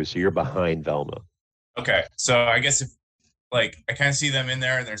can't get through. So you're behind Velma. Okay. So I guess if I kind of see them in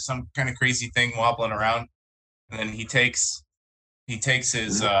there and there's some kind of crazy thing wobbling around, and then he takes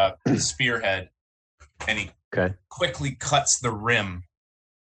his spearhead and he quickly cuts the rim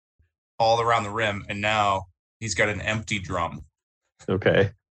all around the rim, and now he's got an empty drum.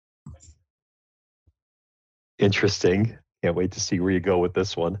 Okay. Interesting. Can't wait to see where you go with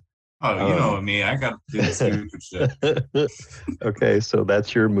this one. Oh, you know me. I got to do this stupid shit. Okay, so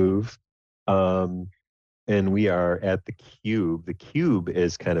that's your move. And we are at the cube. The cube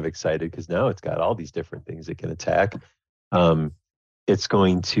is kind of excited because now it's got all these different things it can attack. It's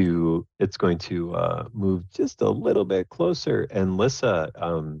going to move just a little bit closer, and Lissa,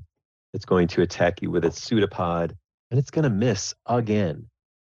 it's going to attack you with its pseudopod, and it's going to miss again.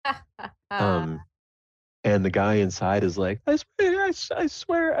 And the guy inside is like, I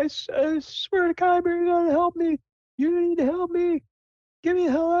swear to God, you're gonna help me. You need to help me. Get me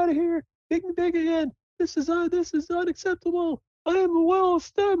the hell out of here. Make me big again. This is unacceptable. I am a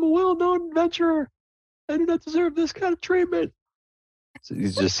well-known adventurer. I do not deserve this kind of treatment. So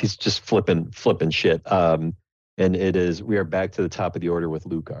he's just flipping shit. And we are back to the top of the order with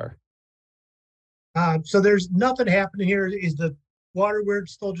Lucar. So there's nothing happening here. Is the water where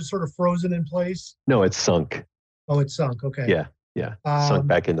it's still just sort of frozen in place? No, it's sunk. Oh, it's sunk. Okay. Yeah. Sunk Um,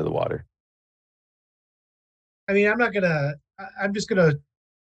 back into the water. I mean, I'm just gonna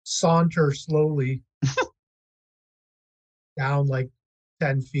saunter slowly down like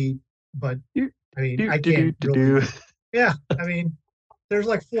 10 feet, but I mean, I can't really. Yeah, I mean, there's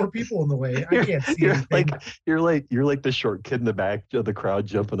like 4 people in the way. I can't see anything. You're like the short kid in the back of the crowd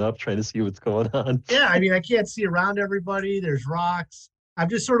jumping up, trying to see what's going on. Yeah, I mean, I can't see around everybody. There's rocks. I'm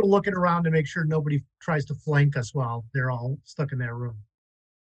just sort of looking around to make sure nobody tries to flank us while they're all stuck in that room.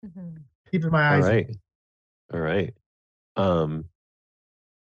 Mhm. Keeping my All eyes. right. All right.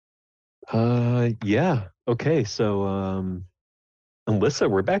 Yeah. Okay. So, Alyssa,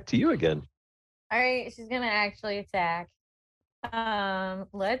 we're back to you again. All right, she's gonna actually attack.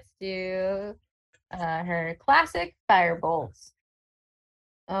 Let's do her classic firebolts.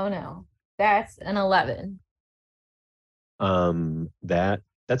 Oh no, that's an 11.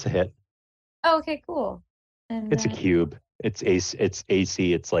 That's a hit. Oh, okay, cool. And It's a cube. It's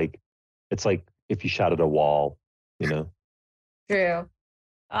AC. It's like if you shot at a wall, you know. true.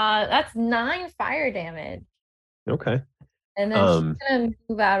 That's 9 fire damage. Okay. And then she's gonna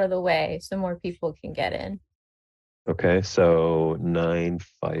move out of the way so more people can get in. Okay, so 9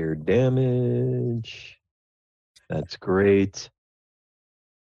 fire damage. That's great.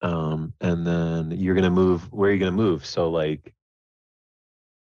 And then you're gonna move. Where are you gonna move? So like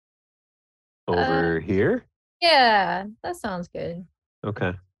over here? Yeah, that sounds good.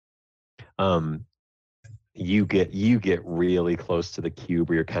 Okay. You get really close to the cube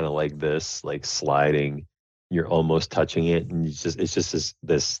where you're kind of like this, like sliding. You're almost touching it, and it's just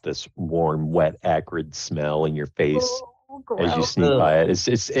this warm, wet, acrid smell in your face as you sneak by it.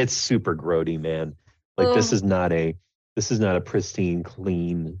 It's super grody, man. Like this is not a pristine,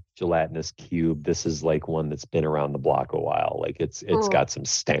 clean, gelatinous cube. This is like one that's been around the block a while. Like it's got some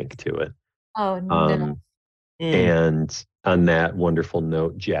stank to it. Oh no. And on that wonderful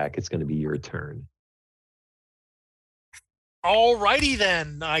note, Jack, it's going to be your turn. All righty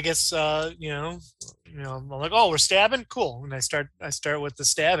then. I guess I'm like, oh, we're stabbing, cool. And I start with the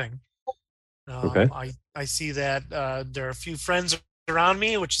stabbing. Okay. I see that there are a few friends around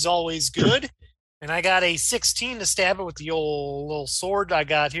me, which is always good. And I got a 16 to stab it with the old little sword I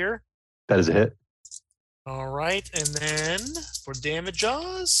got here. That is a hit. All right, and then for damage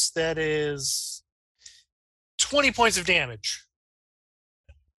jaws, that is 20 points of damage.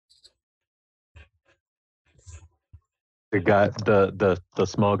 The guy, the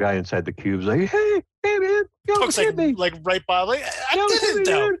small guy inside the cube's like, hey man, you almost hit me. Like right by, like I didn't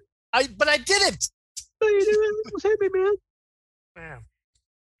though. But I didn't. No, you didn't. Almost hit me, man. Yeah.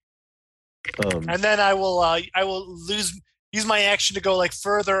 And then I will use my action to go like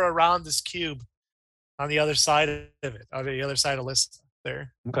further around this cube on the other side of it, on the other side of Lista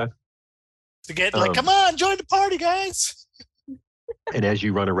there. Okay. To get like, come on, join the party, guys. And as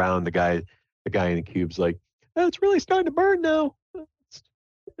you run around, the guy in the cube's like, oh, it's really starting to burn now. It's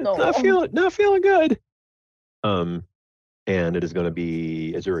not feeling good. And it is going to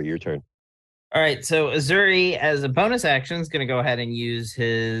be Azuri, your turn. All right, so Azuri, as a bonus action, is going to go ahead and use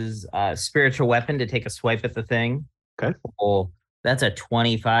his spiritual weapon to take a swipe at the thing. Okay. Oh, that's a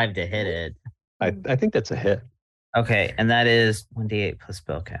 25 to hit it. I think that's a hit. Okay, and that is 1d8 plus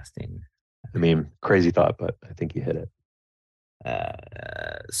spell casting. I mean, crazy thought, but I think you hit it.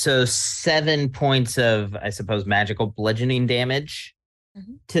 So 7 points of, I suppose, magical bludgeoning damage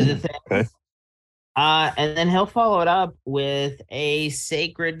to the thing. Okay. And then he'll follow it up with a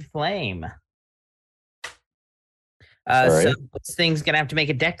sacred flame. Right. So this thing's gonna have to make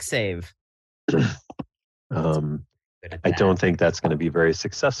a dex save. I don't think that's going to be very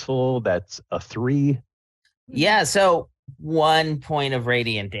successful. That's a 3. Yeah, so 1 point of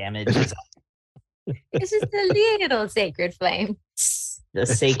radiant damage. It's just a little sacred flame. The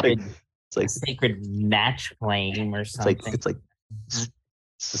sacred, it's like sacred match flame or something. It's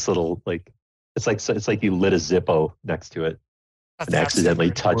this little like it's like you lit a Zippo next to it and accidentally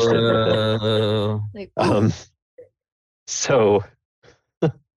touched it with it. Like, So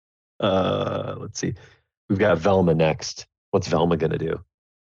let's see. We've got Velma next. What's Velma gonna do?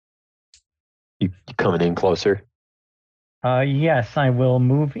 You coming in closer? Yes, I will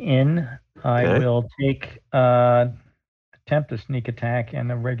move in. I will take attempt a sneak attack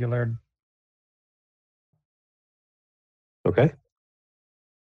and a regular. Okay.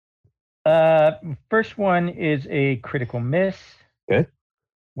 First one is a critical miss. Okay.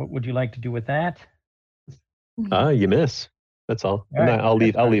 What would you like to do with that? You miss. That's all. All right, I'll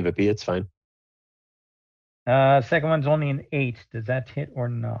leave it be. It's fine. Second one's only an 8. Does that hit or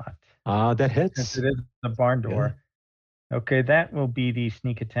not? That hits. Since it is the barn door. Okay, that will be the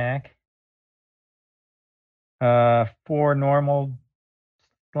sneak attack. 4 normal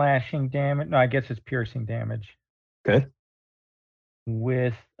slashing damage. No, I guess it's piercing damage. Okay.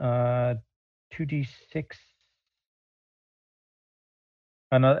 With 2d6,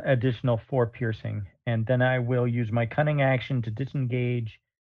 an additional 4 piercing. And then I will use my cunning action to disengage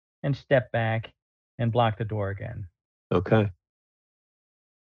and step back and block the door again. Okay.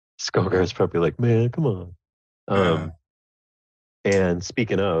 Skogar's probably like, man, come on. And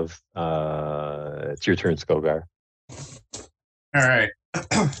speaking of, it's your turn, Skogar. All right.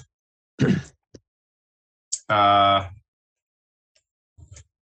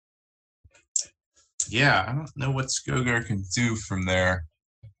 Yeah, I don't know what Skogar can do from there.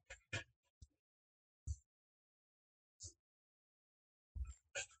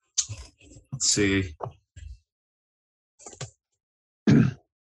 Let's see.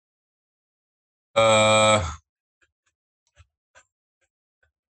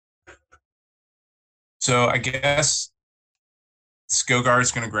 So I guess Skogar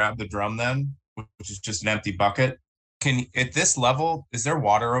is going to grab the drum then, which is just an empty bucket. At this level, is there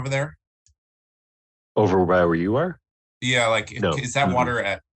water over there? Over by where you are? Yeah, like No. Is that water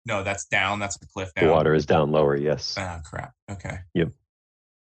at? No, that's down. That's a cliff down. The water is down lower. Yes. Ah, crap. Okay. Yep.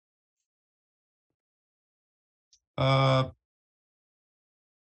 I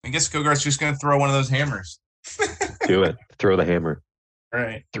guess Skogar's just going to throw one of those hammers. Do it. Throw the hammer. All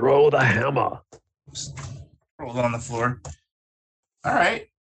right. Throw the hammer. Just roll it on the floor. All right.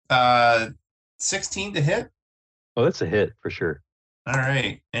 16 to hit. Oh, that's a hit for sure. All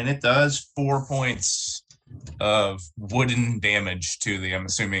right. And it does 4 points of wooden damage to the, I'm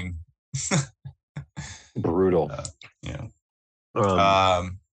assuming. Brutal. Yeah.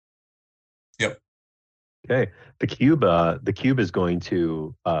 Yep. Okay. The cube is going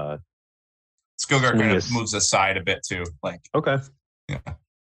to Skogar kind of moves aside a bit too. Like, okay. Yeah.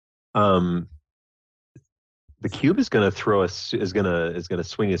 The cube is going to throw is going to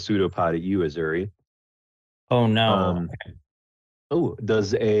swing a pseudopod at you, Azuri. Oh no.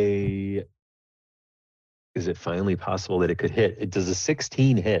 Is it finally possible that it could hit? It does a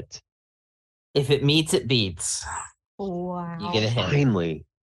 16 hit. If it meets, it beats. Wow. You get a hit.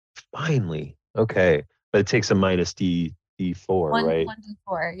 Finally. Okay. But it takes a minus D4, right?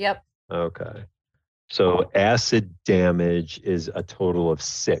 1d4. Yep. Okay. So acid damage is a total of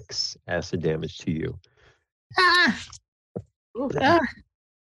 6 acid damage to you.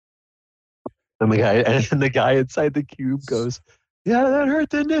 And the guy inside the cube goes, "Yeah, that hurt,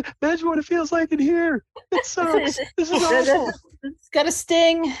 didn't it? Imagine what it feels like in here. It sucks. This is awful." It's got a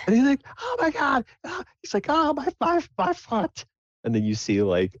sting. And he's like, "Oh my god!" He's like, "Oh my foot." And then you see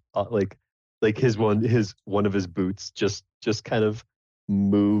like one of his boots just kind of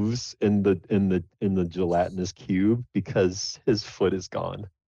moves in the gelatinous cube because his foot is gone.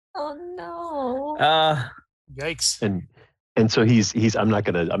 Oh no. Yikes. And so he's I'm not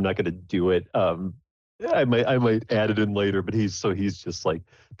gonna do it. I might add it in later, but he's just like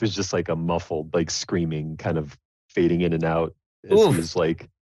there's just like a muffled like screaming kind of fading in and out as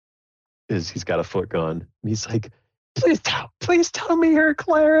he's got a foot gone. And he's like, please tell me you're a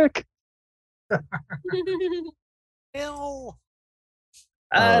cleric. Ew.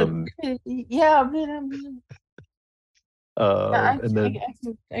 Yeah, man. And then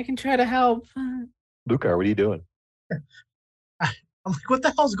I can try to help. Lucar, what are you doing? I'm like, what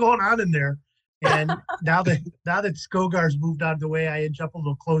the hell's going on in there? And now that Skogar's moved out of the way, I inch up a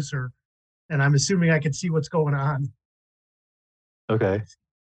little closer, and I'm assuming I can see what's going on. Okay.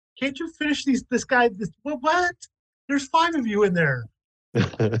 Can't you finish this guy? What? There's 5 of you in there.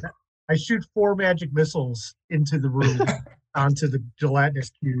 I shoot 4 magic missiles into the room onto the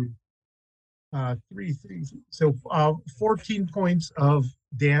gelatinous cube. 3. So 14 points of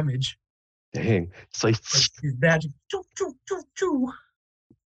damage. Dang. It's like magic. Choo, choo, choo, choo.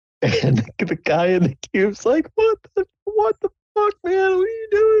 And the guy in the cube's like, what the fuck, man? What are you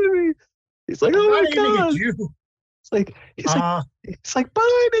doing to me? He's like, oh my god. It's like it's like, but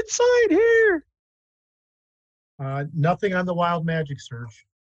I'm inside here. Nothing on the wild magic search.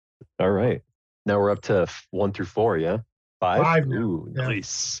 All right. Now we're up to 1 through 4, yeah? 5? 5 now. Ooh, Yeah.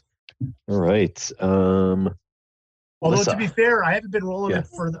 nice. All right. Although Melissa. to be fair, I haven't been rolling it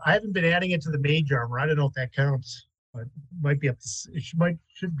I haven't been adding it to the mage armor. I don't know if that counts, but it might be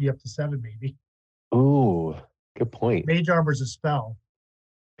should be up to 7 maybe. Ooh, good point. Mage armor is a spell.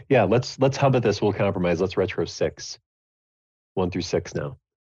 Yeah, let's how about this? We'll compromise. Let's retro 6. 1 through 6 now.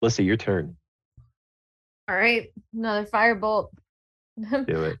 Melissa, your turn. All right, another firebolt.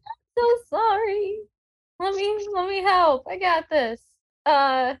 Do it. So sorry. Let me help. I got this.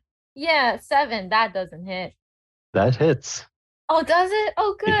 Yeah, 7. That doesn't hit. That hits. Oh, does it?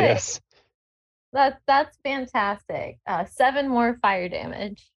 Oh, good. Yes. That's fantastic. 7 more fire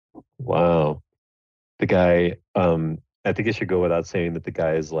damage. Wow. The guy, I think it should go without saying that the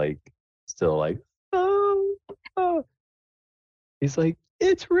guy is like still like, oh, oh. He's like,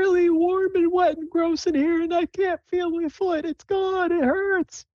 it's really warm and wet and gross in here, and I can't feel my foot. It's gone. It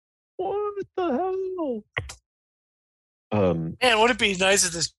hurts. What the hell? Man, would it be nice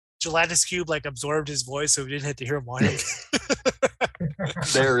if this gelatinous cube like absorbed his voice so we didn't have to hear him whining?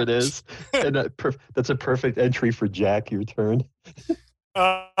 There it is. And that's a perfect entry for Jack. Your turn.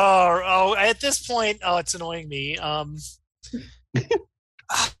 At this point, it's annoying me. I'm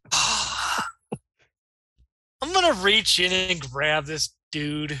gonna reach in and grab this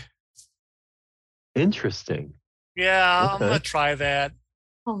dude. Interesting. Yeah, Okay. I'm gonna try that.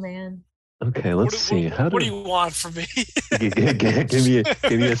 Oh man. Okay, let's see. What do you want from me? give me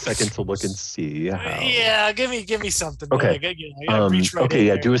a second to look and see. Yeah, give me something. Okay. Reach right okay. in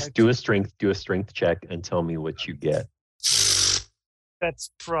Yeah. there. Do a strength check and tell me what you get.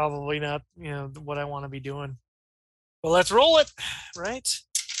 That's probably not what I want to be doing. Well, let's roll it. Right.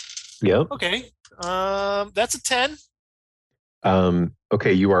 Yep. Okay. That's a 10.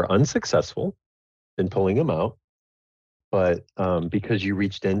 Okay, you are unsuccessful in pulling him out, but because you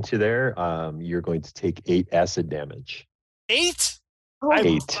reached into there, you're going to take 8 acid damage. 8? Oh.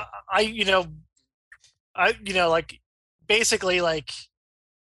 8. Like basically like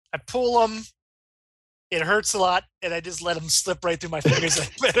I pull him. It hurts a lot, and I just let him slip right through my fingers. And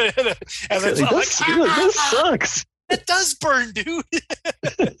then This sucks. It does burn, dude.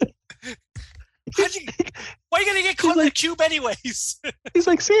 Why are you gonna get caught in the cube anyways? He's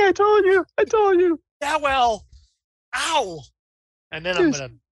like, see, I told you. Yeah, well, ow. And then I'm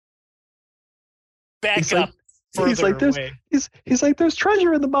gonna back up further away. He's like, there's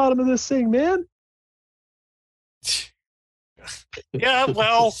treasure in the bottom of this thing, man. Yeah,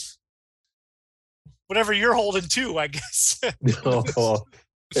 well, whatever you're holding too, I guess. Oh,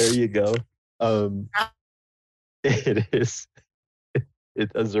 there you go. It is.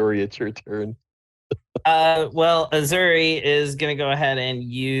 Azuri, it's your turn. Well, Azuri is going to go ahead and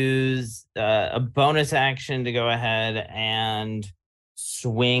use a bonus action to go ahead and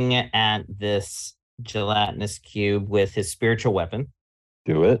swing at this gelatinous cube with his spiritual weapon.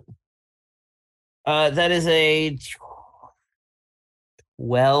 Do it. That is a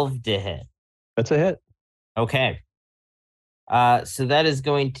 12 to hit. That's a hit. Okay. So that is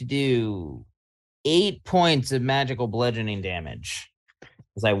going to do 8 points of magical bludgeoning damage.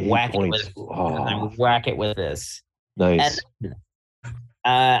 As I whack it with this. Nice. And,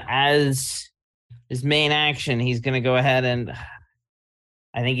 as his main action, he's going to go ahead and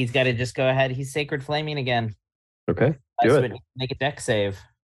I think he's got to just go ahead. He's Sacred Flaming again. Okay. Do it. Make a deck save.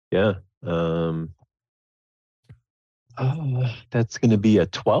 Yeah. That's going to be a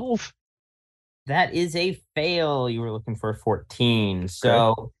 12. That is a fail. You were looking for a 14.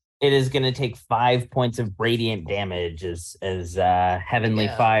 So it is going to take 5 points of radiant damage as heavenly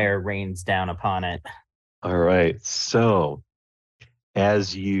fire rains down upon it. All right. So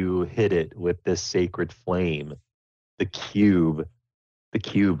as you hit it with this sacred flame, the cube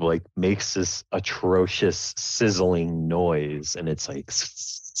like makes this atrocious sizzling noise, and it's like,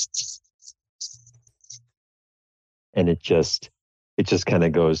 and it just kind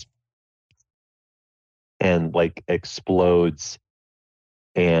of goes and like explodes,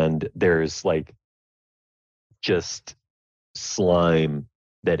 and there's like just slime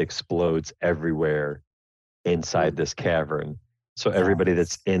that explodes everywhere inside this cavern. So everybody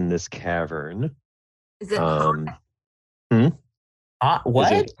that's in this cavern, is it hot?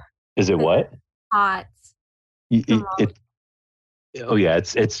 What? Is it what? Hot. Oh yeah,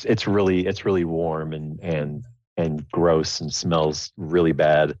 it's really warm and gross and smells really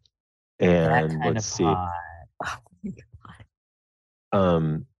bad. And let's see.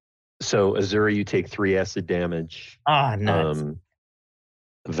 So Azuri, you take 3 acid damage. Nuts.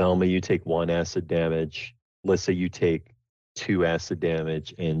 Velma, you take 1 acid damage. Lissa, you take 2 acid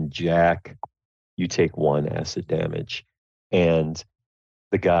damage, and Jack, you take 1 acid damage. And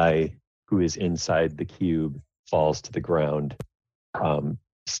the guy who is inside the cube falls to the ground,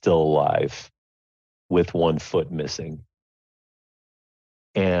 still alive, with 1 foot missing.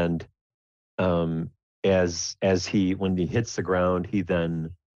 And when he hits the ground, he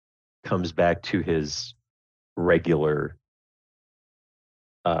then comes back to his regular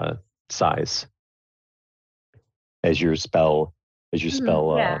size as your spell.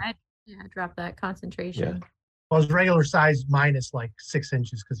 Drop that concentration. Yeah. Well, his regular size minus like 6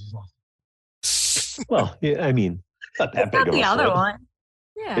 inches because he's lost. Well, yeah, I mean, not that big of a the other foot. one.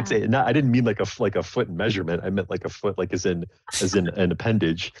 Yeah. It's not. I didn't mean like a foot in measurement. I meant like a foot, like as in an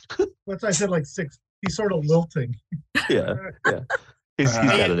appendage. That's why I said like 6. He's sort of lilting. Yeah. He's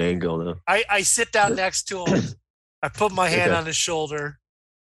got an angle now. I sit down next to him. I put my hand Okay. on his shoulder.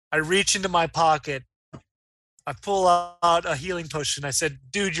 I reach into my pocket. I pull out a healing potion. I said,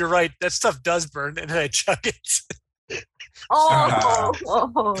 "Dude, you're right. That stuff does burn," and then I chug it.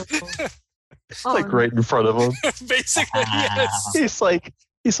 Oh. It's like right in front of him. Basically, yes.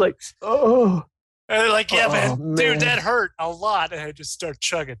 He's like, oh. And they're like, yeah, Oh, man, dude, man. that hurt a lot. And I just start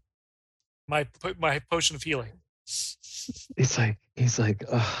chugging my potion of healing. He's like,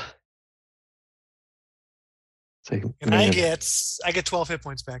 oh. It's like, And man, I get 12 hit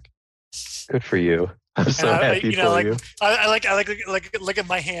points back. good for you. I'm so And happy for you. I like look at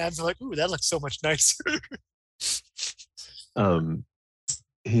my hands. I'm like, ooh, that looks so much nicer.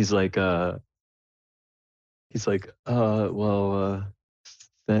 He's like, well,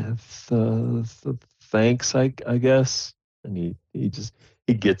 thanks, I guess. And he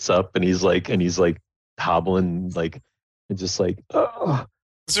gets up and he's like hobbling, like, and just like, oh.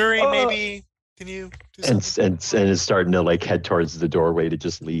 Zuri, maybe can you do something? and is starting to like head towards the doorway to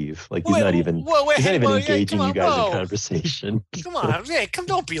just leave. Like he's not even engaging you guys in conversation. Come on, yeah,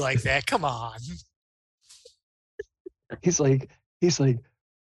 don't be like that. Come on. He's like,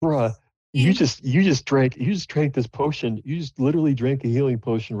 bruh, you just drank this potion. You just literally drank a healing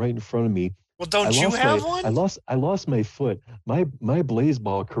potion right in front of me. Well, don't you have one? I lost my foot. My blaze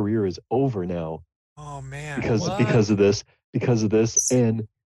ball career is over now. Oh man. Because of this.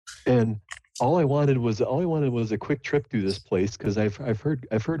 And all I wanted was a quick trip through this place because I've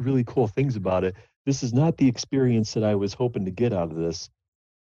heard really cool things about it. This is not the experience that I was hoping to get out of this.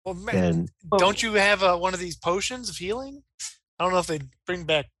 Well, man, don't you have one of these potions of healing? I don't know if they bring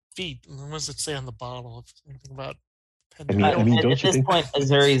back feet. What does it say on the bottle? Anything about? I mean, don't at you this think? point,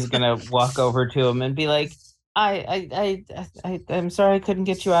 Azuri's gonna walk over to him and be like, I'm sorry I couldn't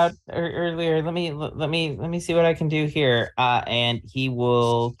get you out earlier. Let me see what I can do here. And he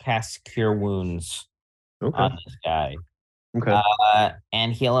will cast Cure Wounds on this guy. Okay.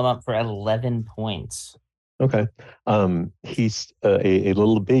 And heal him up for 11 points. Okay. He's a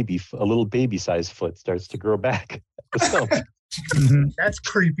little baby sized foot starts to grow back. That's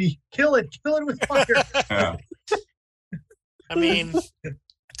creepy. Kill it with fire. Yeah. I mean,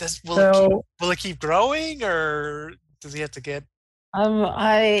 will it keep growing, or does he have to get?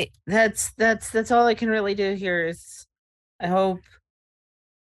 That's all I can really do here. Is I hope.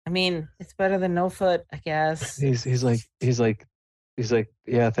 I mean, it's better than no foot, I guess. He's like,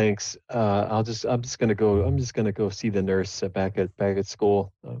 yeah, thanks. I'm just gonna go see the nurse back at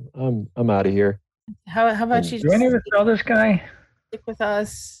school. I'm out of here. How about you? Do any of us know this guy? Stick with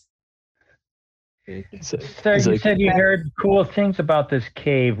us. Sir, you said you heard cool things about this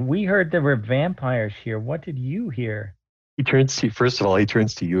cave. We heard there were vampires here. What did you hear? He turns to you,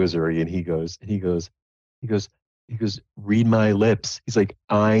 Azuri, and he goes, read my lips. He's like,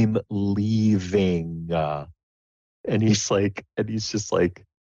 I'm leaving. And he's like,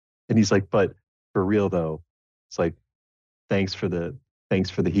 but for real though, it's like, thanks for the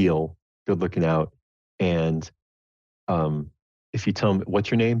heal. Good looking out. And if you tell me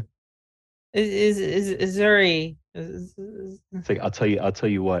what's your name? Is Zuri? It's like I'll tell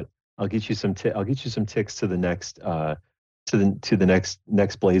you what. I'll get you some ticks to the next to the next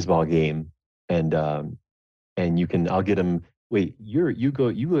Blazeball game, and I'll get them. Wait, you go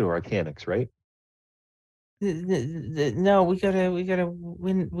to Arcanics, right? No, we go to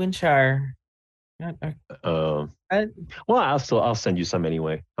Windshire. Well, I'll send you some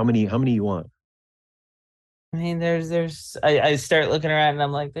anyway. How many you want? I mean, I start looking around and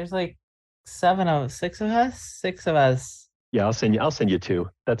I'm like, there's like 6 of us. Yeah, I'll send you 2.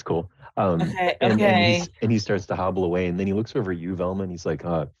 That's cool. Okay. And he starts to hobble away, and then he looks over at you, Velma, and he's like,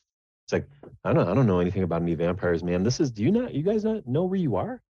 it's like, I don't know anything about any vampires, man. Do you guys not know where you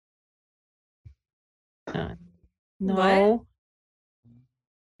are? No. What?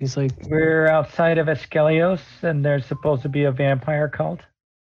 He's like, We're outside of Escelios, and there's supposed to be a vampire cult.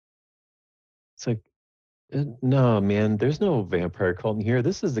 it's like, no, man, there's no vampire cult in here.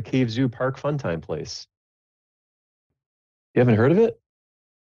 This is the Cave Zoo Park Funtime place. You haven't heard of it?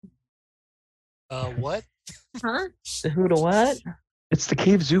 What? Huh? Who to what? It's the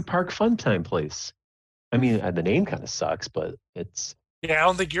Cave Zoo Park Funtime place. I mean, the name kind of sucks, but it's. Yeah, I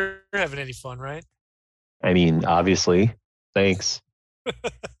don't think you're having any fun, right? I mean, obviously. Thanks. I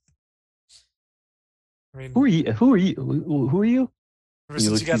mean, Who are you? Who are you? ever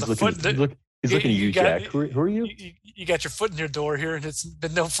since you got the foot. He's looking at you, Jack. Who are you? You got your foot in your door here, and it's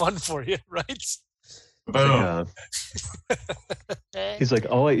been no fun for you, right? Boom. He's like,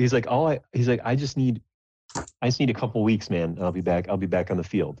 I just need a couple weeks, man. I'll be back on the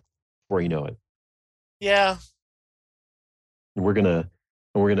field before you know it. Yeah. And we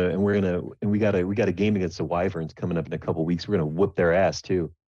got a game against the Wyverns coming up in a couple weeks. We're gonna whoop their ass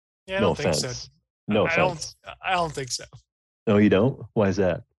too. Yeah, I No don't think offense. so. No offense. I don't think so. No, you don't? Why is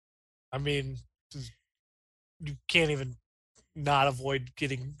that? I mean, you can't even not avoid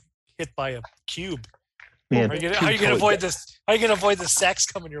getting hit by a cube. Man, how are you gonna avoid this? How are you gonna avoid the sacks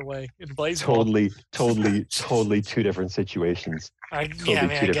coming your way in baseball? Totally two different situations. Two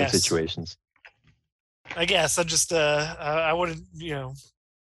different situations. I guess I'm just I wouldn't,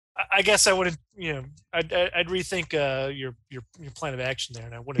 I guess I wouldn't, I'd rethink your plan of action there,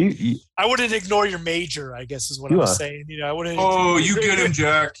 and I wouldn't ignore your major, I guess is what I'm saying. I wouldn't. Oh, you get him,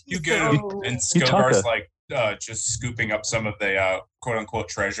 Jack. You get him. And Skogar's like just scooping up some of the quote unquote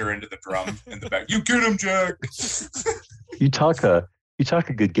treasure into the drum in the back. You get him, Jack. You talk a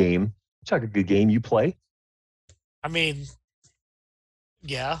good game. You play. I mean,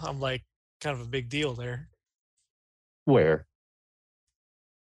 yeah, I'm like kind of a big deal there. Where?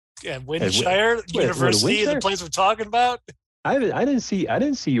 Yeah, Windshire University, the place we're talking about. I didn't see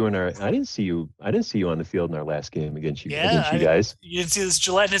you on the field in our last game against you. Yeah, against you guys. You didn't see this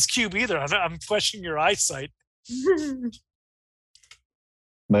gelatinous cube either. I'm questioning your eyesight.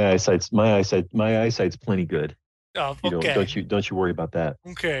 My eyesight's plenty good. Oh, okay. Don't you worry about that.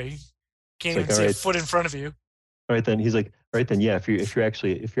 Okay. Can't even see a foot in front of you. All right then. He's like, all right then. Yeah. If you're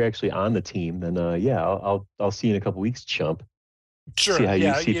actually on the team, then yeah, I'll see you in a couple weeks, chump. Sure. See how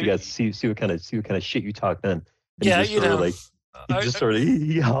see what kind of shit you talk then. And yeah, he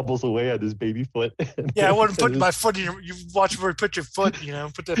hobbles away on his baby foot. Yeah, I wouldn't put my foot in your. You watch where you put your foot.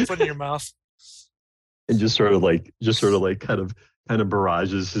 Put that foot in your mouth. And just sort of like kind of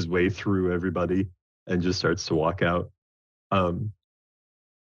barrages his way through everybody and just starts to walk out. And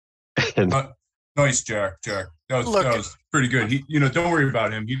nice, Jack. That was pretty good. He, don't worry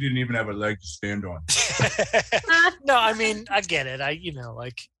about him. He didn't even have a leg to stand on. No, I mean, I get it. I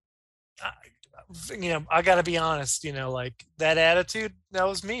gotta be honest. Like that attitude. That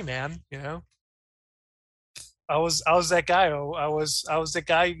was me, man. I was that guy. I was that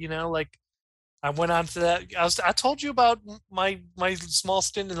guy. Like I went on to that. I told you about my small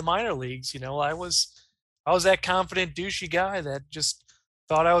stint in the minor leagues. I was that confident, douchey guy that just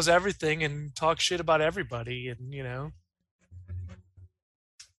thought I was everything and talked shit about everybody. And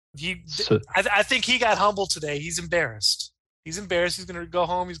I think he got humbled today. He's embarrassed. He's going to go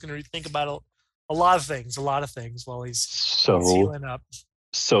home. He's going to think about a lot of things while he's healing up.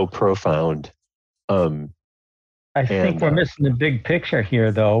 So profound. I think we're missing the big picture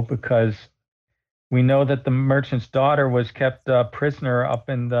here, though, because we know that the merchant's daughter was kept prisoner up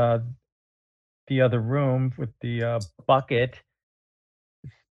in the other room with the bucket.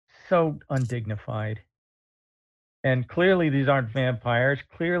 So undignified. And clearly these aren't vampires.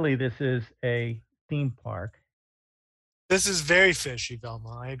 Clearly this is a theme park. This is very fishy,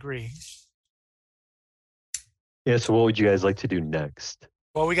 Velma. I agree. Yeah, so what would you guys like to do next?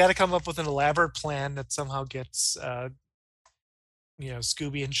 Well, we got to come up with an elaborate plan that somehow gets,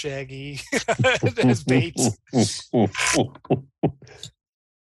 Scooby and Shaggy as baits.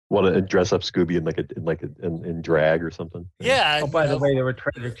 Want to dress up Scooby in drag or something? Yeah. Oh, by the way, there were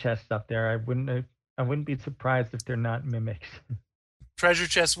treasure chests up there. I wouldn't be surprised if they're not mimics. Treasure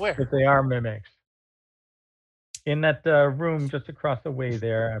chests where? If they are mimics. In that room just across the way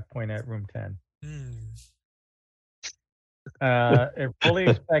there, I point at room 10. Fully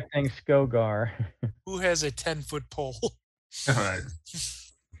expecting Skogar. Who has a 10-foot pole? All right.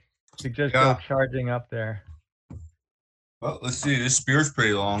 To just go charging up there. Well, let's see. This spear's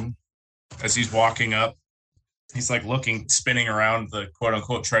pretty long. As he's walking up, he's like spinning around the quote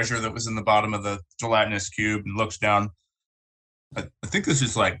unquote treasure that was in the bottom of the gelatinous cube and looks down. I think this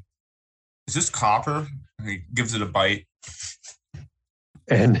is is this copper? And he gives it a bite.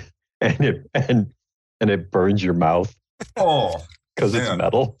 And it burns your mouth. Oh. Because it's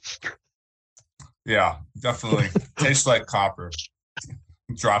metal. Yeah, definitely. Tastes like copper.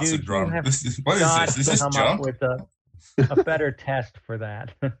 Drops the drum. What is this? Is this junk? With a better test for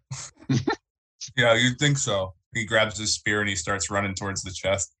that. Yeah, you'd think so. He grabs his spear and he starts running towards the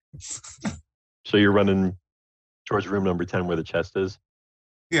chest. So you're running towards room number 10 where the chest is?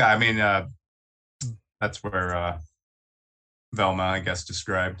 Yeah, I mean, that's where Velma, I guess,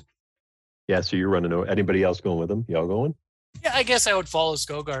 described. Yeah, so you're running over. Anybody else going with him? Y'all going? Yeah, I guess I would follow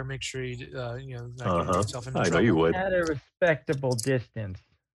Skogar, make sure he, not getting himself into trouble. I know you would. At a respectable distance.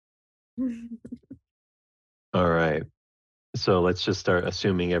 All right. So let's just start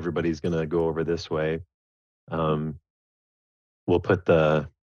assuming everybody's going to go over this way. We'll put the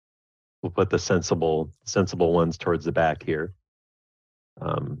sensible ones towards the back here.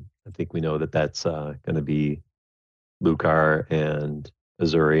 I think we know that's going to be Lucar and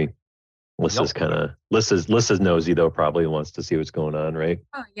Azuri. Lissa's nosy though, probably wants to see what's going on, right?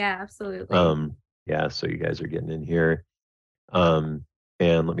 Oh yeah, absolutely. Yeah, so you guys are getting in here. And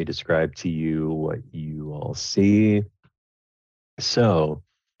let me describe to you what you all see. So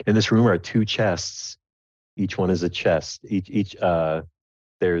in this room are 2 chests. Each one is a chest.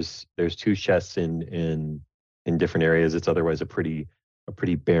 There's 2 chests in different areas. It's otherwise a pretty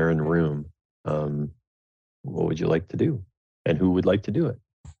barren room. What would you like to do? And who would like to do it?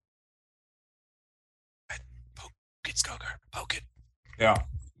 Poke it, Skogar. Poke it. Yeah.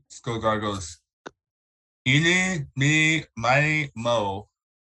 Skogar goes, Eeny, me, miny, mo.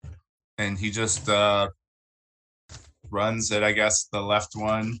 And he just runs at, I guess, the left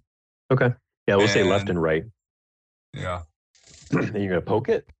one. Okay. Yeah, we'll say left and right. Yeah. And you're gonna poke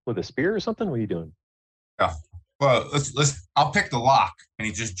it with a spear or something? What are you doing? Yeah. Well, I'll pick the lock, and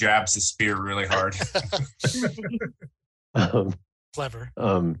he just jabs the spear really hard. Clever.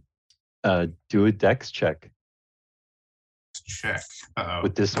 Do a dex check. Check.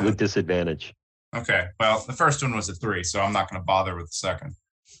 With disadvantage. Okay. Well, the first one was a 3, so I'm not going to bother with the second.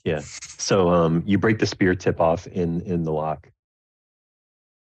 Yeah. So you break the spear tip off in the lock.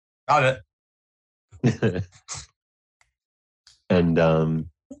 Got it. And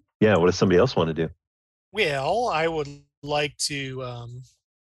yeah, what does somebody else want to do? Well, I would like to.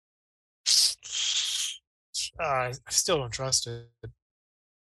 I still don't trust it.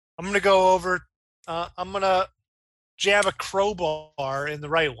 I'm gonna go over. I'm gonna jab a crowbar in the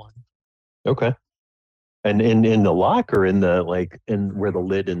right one. Okay. And in the lock or in the in where the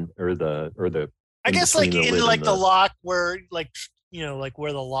lid or the. I guess in the lock where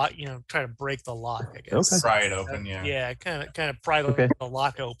where the lock try to break the lock. I guess. Okay. Pry it open. Yeah. Yeah, kind of pry the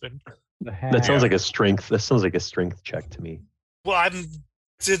lock open. That sounds like a strength. That sounds like a strength check to me. Well, I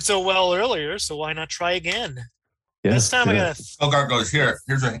did so well earlier, so why not try again? Yeah, this time I got a. Skogar goes,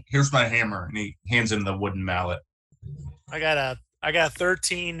 here's my hammer, and he hands him the wooden mallet. I got a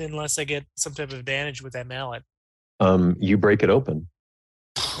 13 unless I get some type of advantage with that mallet. You break it open,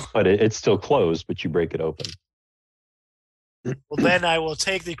 but it's still closed. But you break it open. Well, then I will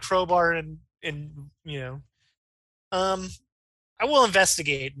take the crowbar and I will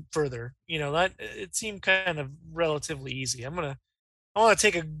investigate further. That it seemed kind of relatively easy. I want to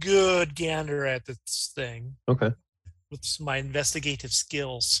take a good gander at this thing. Okay. With my investigative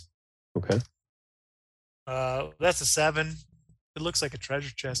skills. Okay. That's a 7. It looks like a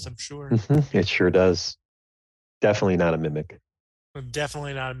treasure chest, I'm sure. Mm-hmm. It sure does. Definitely not a mimic.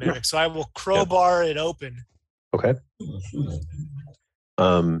 Definitely not a mimic. So I will crowbar it open. Okay.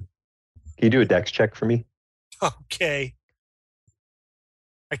 Can you do a dex check for me? Okay.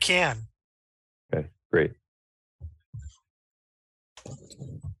 I can. Okay, great.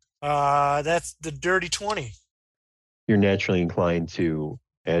 That's the dirty 20. You're naturally inclined to,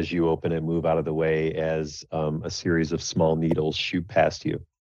 as you open it, move out of the way as a series of small needles shoot past you.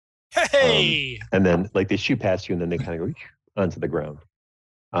 Hey! And then they shoot past you and then they kind of go onto the ground.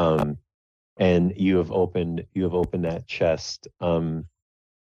 And you have opened that chest. And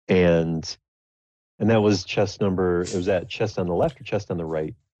that was chest number. Was that chest on the left or chest on the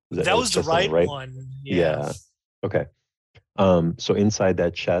right? That was the right one. Yeah. Okay. So inside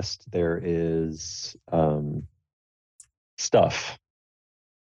that chest there is stuff.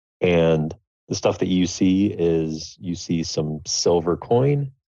 And the stuff that you see some silver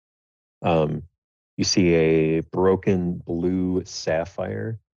coin. You see a broken blue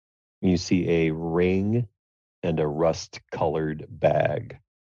sapphire. You see a ring and a rust-colored bag.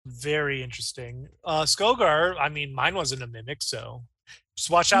 Very interesting. Skogar, mine wasn't a mimic, so just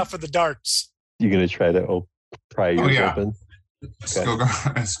watch out for the darts. You're going to try to pry yours open? Okay.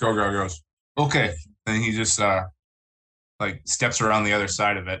 Skogar goes, okay. And he just steps around the other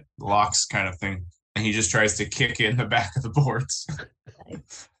side of it, locks kind of thing. And he just tries to kick in the back of the boards.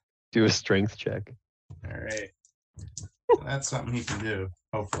 Do a strength check. All right. That's something he can do,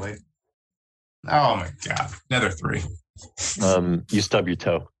 hopefully. Oh my God. Another 3. You stub your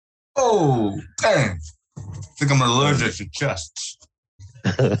toe. Oh, dang. I think I'm allergic to chests.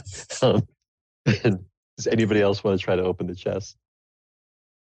 Does anybody else want to try to open the chest?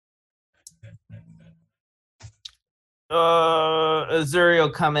 Azuri will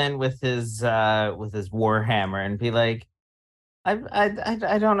come in with his warhammer and be like,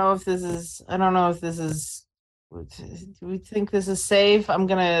 I don't know if this is do we think this is safe? I'm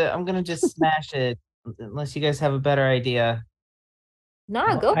gonna just smash it unless you guys have a better idea.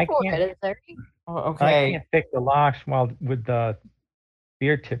 No, go for it, Azuri. Oh, I okay. can't pick the locks while with the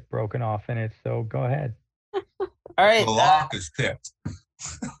spear tip broken off in it. So go ahead. All right. The lock is picked.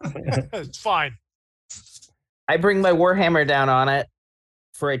 It's fine. I bring my warhammer down on it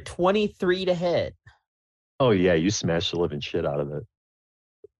for a 23 to hit. Oh yeah, you smashed the living shit out of it.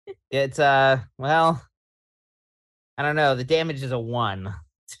 It's well, I don't know. The damage is a 1.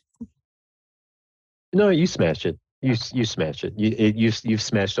 No, you smash it. You smash it. You've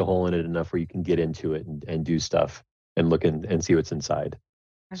smashed a hole in it enough where you can get into it and do stuff and look and see what's inside.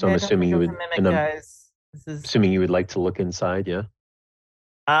 So I'm Okay, I don't assuming think you it was would, a mimic, and I'm guys. This is assuming you would like to look inside. Yeah.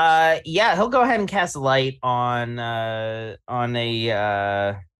 yeah, he'll go ahead and cast light on a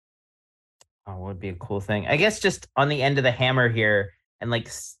oh, what would be a cool thing? I guess just on the end of the hammer here and like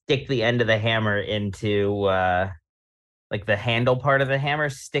stick the end of the hammer into like the handle part of the hammer,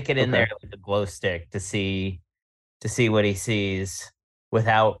 stick it in Okay. there with a glow stick to see what he sees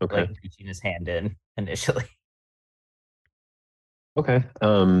without Okay. like reaching his hand in initially. Okay.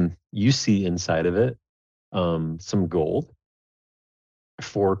 You see inside of it, some gold,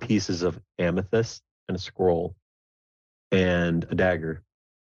 4 pieces of amethyst, and a scroll, and a dagger.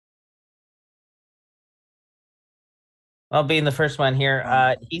 Well, being the first one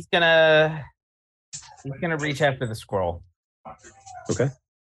here, he's gonna reach after the scroll. Okay.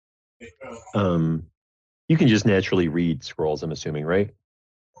 You can just naturally read scrolls, I'm assuming, right?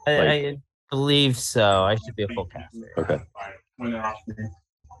 I believe so. I should be a full caster. Okay.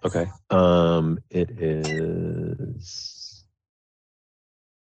 Okay.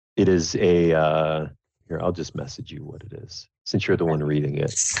 It is a here, I'll just message you what it is. Since you're the one reading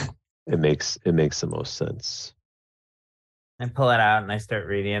it, it makes the most sense. I pull it out and I start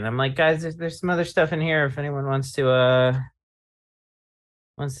reading it. I'm like, guys, there's some other stuff in here if anyone wants to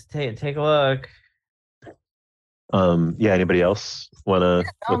take a look. Yeah, anybody else wanna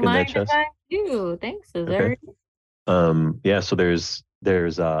look in that chest? You. Thanks, Okay. Yeah, so there's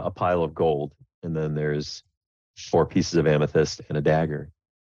a pile of gold, and then there's 4 pieces of amethyst and a dagger.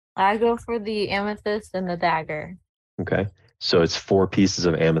 I go for the amethyst and the dagger. Okay. So it's 4 pieces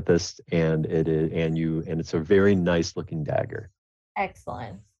of amethyst, and it's a very nice looking dagger.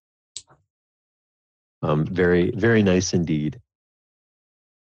 Excellent. Very, very nice indeed.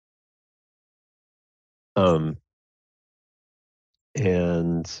 And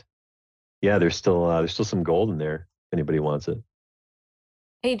yeah, there's still some gold in there. If anybody wants it.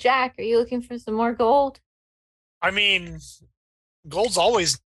 Hey, Jack, are you looking for some more gold? I mean, gold's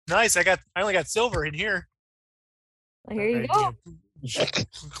always nice. I only got silver in here. Well, here you go.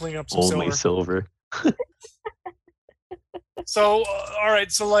 Clean up some Only silver. silver. So, all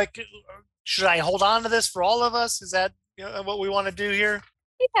right. So, like, should I hold on to this for all of us? Is that what we want to do here?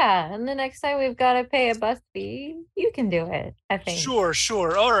 Yeah, and the next time we've got to pay a bus fee, you can do it, I think.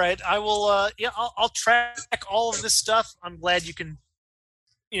 Sure. All right. I will. Yeah, I'll track all of this stuff. I'm glad you can.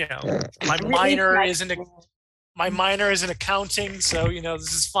 My minor is in accounting, so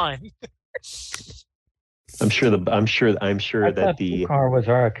this is fine. I'm sure I that thought the Car was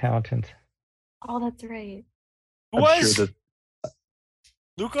our accountant. Oh, that's right. Who I'm was? sure that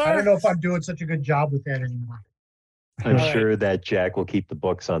Lucar? I don't know if I'm doing such a good job with that anymore. I'm All right. sure that Jack will keep the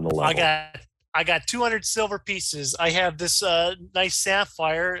books on the level. I got 200 silver pieces. I have this nice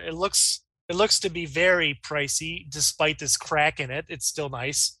sapphire. It looks to be very pricey, despite this crack in it. It's still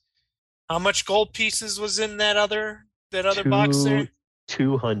nice. How much gold pieces was in that other box there?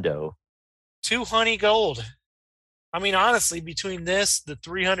 2 hundo. 2 honey gold. I mean, honestly, between this, the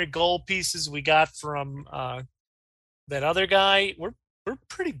 300 gold pieces we got from that other guy, we're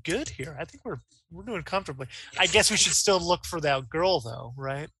pretty good here. I think we're doing comfortably. I guess we should still look for that girl, though,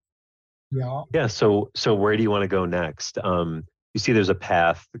 right? Yeah. Yeah. So where do you want to go next? You see, there's a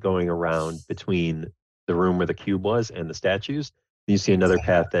path going around between the room where the cube was and the statues. You see another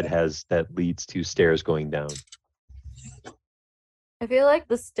path that leads to stairs going down. I feel like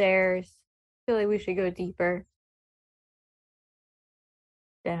the stairs. I feel like we should go deeper.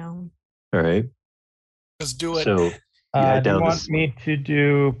 Down. All right. Let's do it. So you head Do you down want this. me to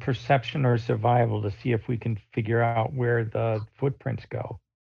do perception or survival to see if we can figure out where the footprints go?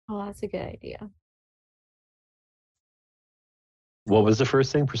 Oh, that's a good idea. What was the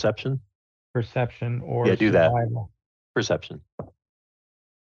first thing? Perception. Perception or Yeah, do that. survival? Perception.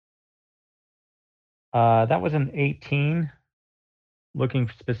 That was an 18. Looking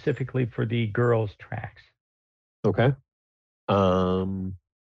specifically for the girls' tracks. Okay. 1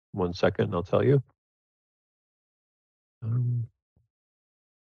 second, and I'll tell you.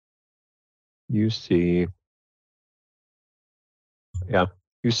 You see. Yeah,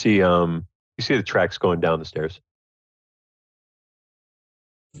 you see the tracks going down the stairs.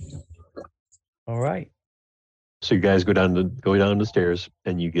 All right. So you guys go down the stairs,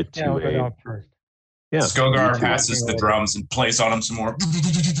 and you get to Yeah, we'll go down first. yeah. Skogar you two- passes the drums and plays on them some more.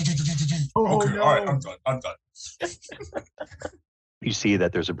 Oh, Okay, no. all right, I'm done. You see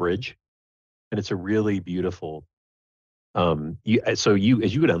that there's a bridge, and it's a really beautiful. As you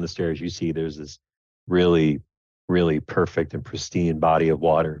go down the stairs, you see there's this really, really perfect and pristine body of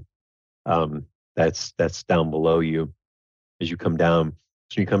water. That's down below you as you come down.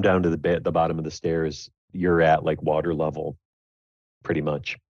 So you come down to the bottom of the stairs. You're at like water level, pretty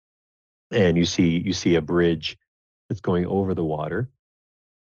much, and you see a bridge that's going over the water.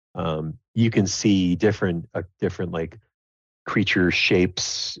 You can see different like creature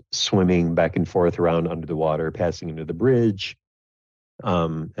shapes swimming back and forth around under the water, passing into the bridge,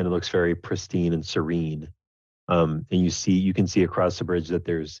 and it looks very pristine and serene. And you can see across the bridge that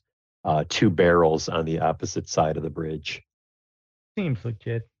there's 2 barrels on the opposite side of the bridge. Seems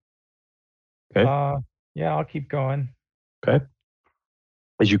legit. Okay. Yeah, I'll keep going. Okay.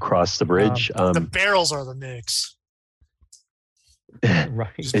 As you cross the bridge, The barrels are the mix. Right.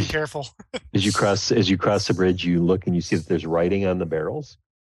 Just be careful. as you cross the bridge, you look and you see that there's writing on the barrels.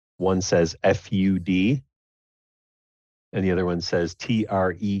 One says FUD, and the other one says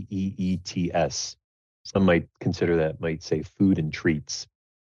TREEETS. Some might consider might say food and treats.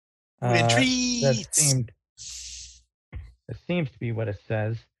 Food and That treats. seems to be what it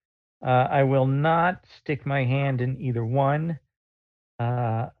says. I will not stick my hand in either one.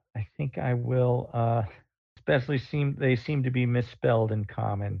 I think I will. Especially they seem to be misspelled in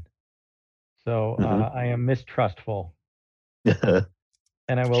common. So I am mistrustful, and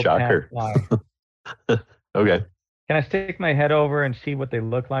I will Shocker. pass by. Okay. Can I stick my head over and see what they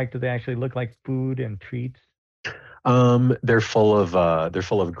look like? Do they actually look like food and treats? They're full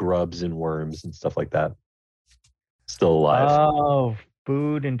of grubs and worms and stuff like that. Still alive. Oh,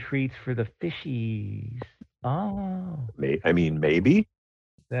 food and treats for the fishies. Oh, Maybe.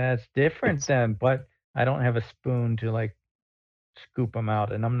 that's different then. But I don't have a spoon to like scoop them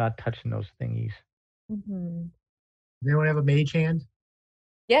out, and I'm not touching those thingies. Mhm. Does anyone have a mage hand?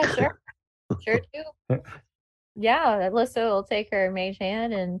 Yeah, sure. Sure do. Yeah, Alyssa will take her mage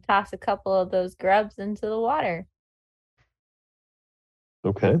hand and toss a couple of those grubs into the water.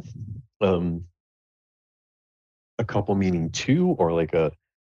 Okay. A couple meaning 2, or like a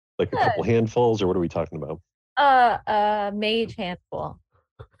couple handfuls, or what are we talking about? Mage handful.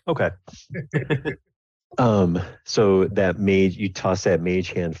 Okay. So you toss that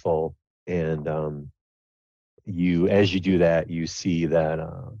mage handful, and as you do that, you see that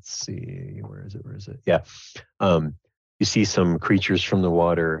let's see, where is it? Yeah. You see some creatures from the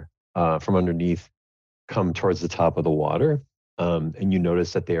water, from underneath, come towards the top of the water. And you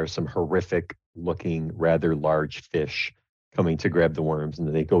notice that there are some horrific looking, rather large fish coming to grab the worms, and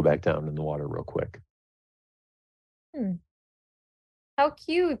then they go back down in the water real quick. How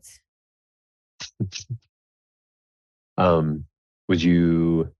cute. Would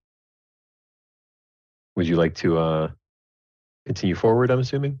you like to continue forward, I'm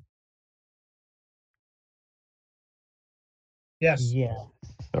assuming? Yes. Yeah.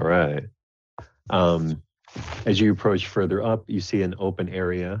 All right. As you approach further up, you see an open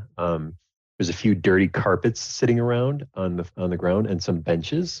area. There's a few dirty carpets sitting around on the ground, and some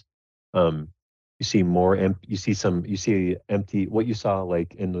benches. You see empty, what you saw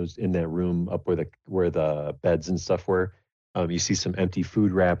like in that room up where the beds and stuff were. You see some empty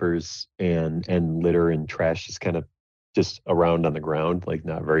food wrappers and litter and trash just around on the ground, like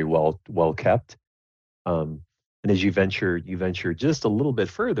not very well kept. And as you venture just a little bit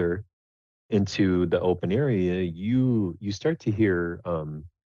further into the open area, you start to hear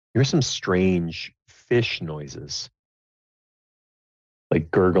some strange fish noises, like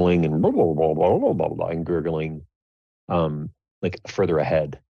gurgling and blah, blah, blah, blah, blah, blah, blah, and gurgling, like further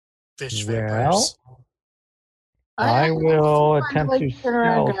ahead. Fish vampires. I will attempt to turn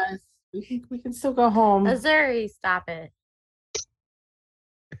around, stealth. guys. We can still go home. Azuri, stop it.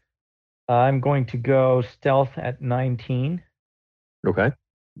 I'm going to go stealth at 19, Okay.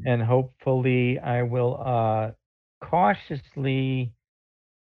 and hopefully I will cautiously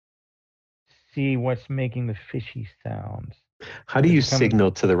see what's making the fishy sounds. How do you It's coming-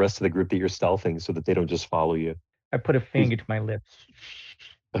 signal to the rest of the group that you're stealthing so that they don't just follow you? I put a finger to my lips.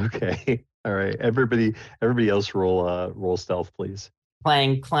 Okay. All right. Everybody else roll stealth, please.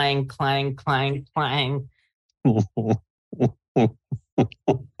 Clang, clang, clang, clang, clang. 1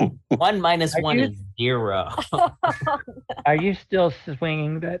 minus Are 1 you- is 0. Are you still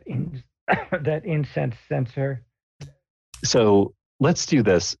swinging that that incense sensor? So let's do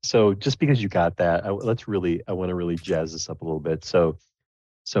this. So just because you got that, I want to really jazz this up a little bit. So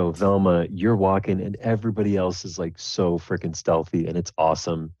So Velma, you're walking and everybody else is like so freaking stealthy and it's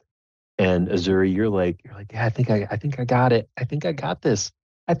awesome. And Azuri, you're like, yeah, I think I got it. I think I got this.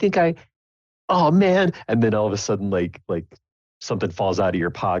 I think I, oh man. And then all of a sudden, like something falls out of your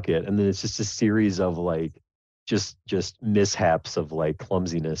pocket. And then it's just a series of like, just mishaps of like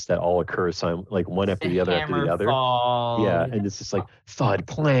clumsiness that all occur. So like one after the other after the Hammer other. fall. Yeah. And it's just like thud,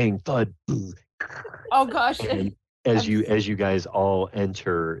 clang, thud. Boo. Oh gosh. And as you guys all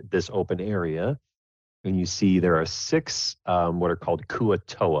enter this open area, and you see there are 6 what are called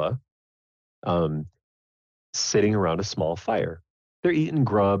kuatoa sitting around a small fire. They're eating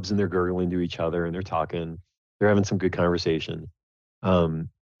grubs and they're gurgling to each other and they're talking. They're having some good conversation. And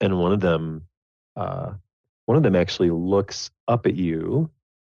one of them actually looks up at you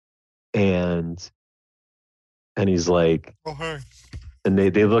and he's like, Oh, hey. and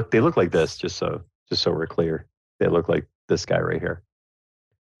they look like this, just so we're clear. They look like this guy right here.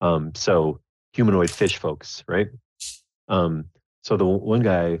 So humanoid fish folks, right? So the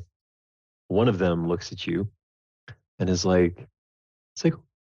one of them looks at you and is like, it's like,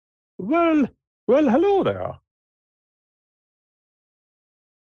 well, hello there.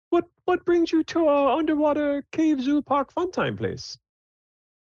 What brings you to our underwater cave zoo park fun time place?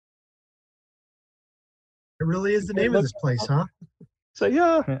 It really is the name of this place, huh? So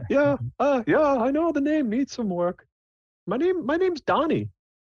yeah, I know the name needs some work. My name's Donnie.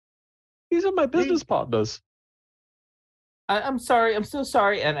 These are my business partners. I'm sorry. I'm so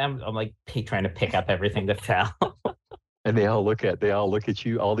sorry. And I'm like trying to pick up everything that fell. And they all look at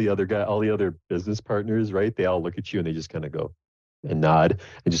you, all the other business partners, right? They all look at you and they just kind of go and nod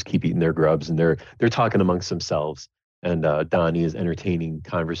and just keep eating their grubs and they're talking amongst themselves. And Donnie is entertaining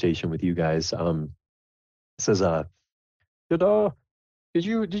conversation with you guys. Says, did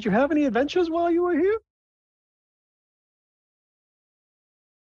you have any adventures while you were here?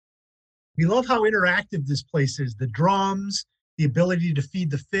 We love how interactive this place is. The drums, the ability to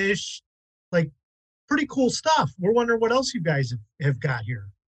feed the fish, like pretty cool stuff. We're wondering what else you guys have got here.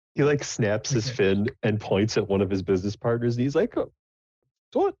 He like snaps his fin and points at one of his business partners. And he's like,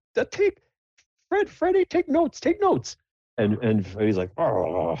 "What? Freddie, take notes. And Freddie's like,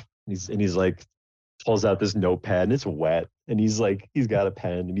 oh, he's like, pulls out this notepad and it's wet. And he's got a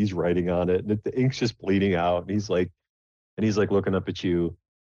pen and he's writing on it and the ink's just bleeding out. And he's like looking up at you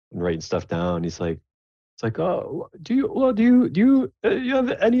and writing stuff down. He's like, it's like, oh, do you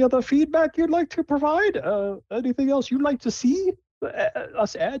have any other feedback you'd like to provide? Anything else you'd like to see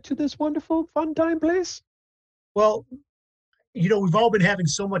us add to this wonderful fun time place? Well, we've all been having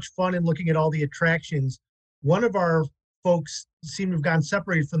so much fun and looking at all the attractions. One of our folks seem to have gotten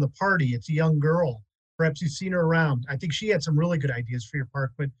separated from the party. It's a young girl. Perhaps you've seen her around. I think she had some really good ideas for your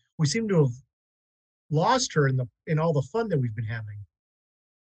park, but we seem to have lost her in all the fun that we've been having.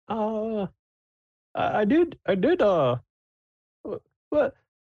 I did. What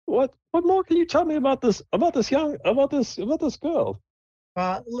more can you tell me about this girl?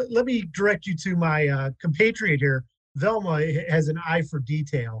 Let me direct you to my compatriot here. Velma has an eye for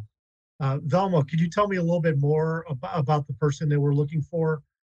detail. Velma, could you tell me a little bit more about the person that we're looking for?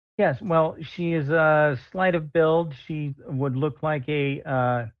 Yes, well, she is slight of build. She would look like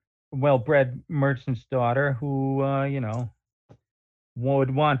a well-bred merchant's daughter who,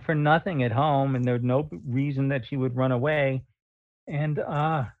 would want for nothing at home, and there's no reason that she would run away. And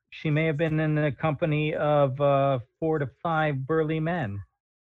she may have been in the company of 4 to 5 burly men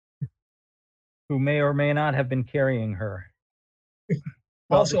who may or may not have been carrying her.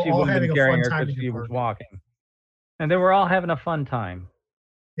 Well, Also, she all wouldn't have having been a carrying fun her time because in she the was park. walking. And they were all having a fun time.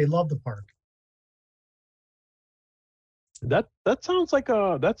 They love the park. That sounds like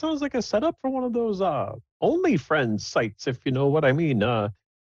a setup for one of those only friends sites, if you know what I mean.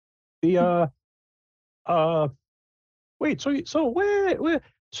 Wait, so where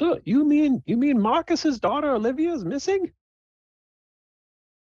so you mean Marcus's daughter Olivia is missing?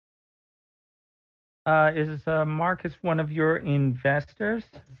 Is Marcus one of your investors?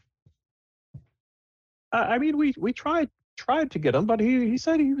 I mean, we tried to get him, but he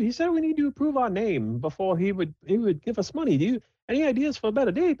said we need to approve our name before he would give us money. Do you any ideas for a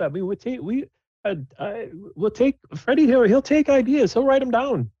better date? I mean, we'll take Freddie here. He'll take ideas. He'll write them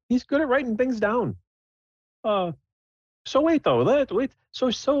down. He's good at writing things down. So wait though.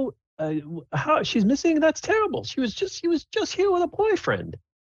 How she's missing? That's terrible. She was just here with a boyfriend.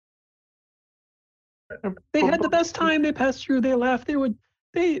 They had the best time. They passed through. They laughed.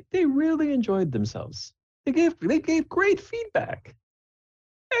 They really enjoyed themselves. They gave great feedback.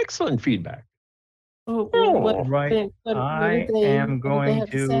 Excellent feedback. What Right. did I they am going have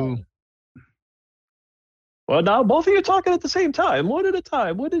to. say? Well, now both of you are talking at the same time, one at a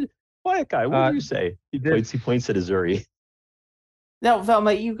time. Quiet guy, what did you say? He points at Azuri. No,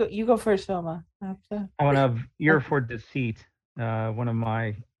 Velma, you go first, Velma. I want to have ear for deceit, one of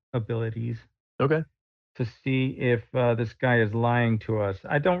my abilities. Okay. To see if this guy is lying to us.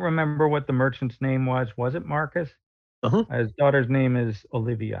 I don't remember what the merchant's name was. Was it Marcus? Uh-huh. His daughter's name is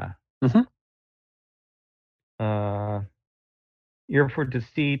Olivia. Mm-hmm. Ear for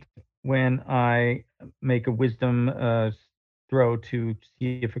deceit when I make a wisdom throw to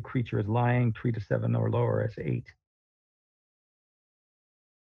see if a creature is lying, 3 to 7 or lower as 8.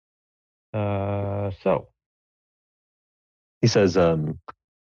 So he says, that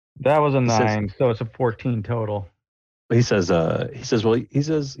was a 9, so it's a 14 total. He says, well,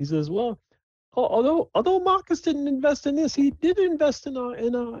 although Marcus didn't invest in this, he did invest in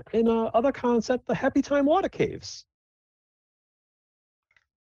a other concept, the Happy Time Water Caves.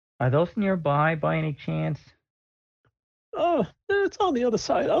 Are those nearby by any chance? It's on the other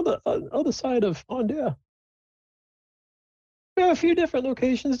side of Ondair. We have a few different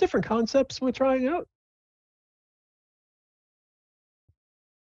locations, different concepts we're trying out.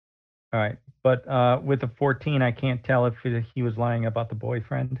 All right, but with a 14, I can't tell if he was lying about the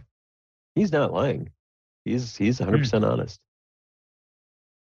boyfriend. He's not lying. He's 100% honest.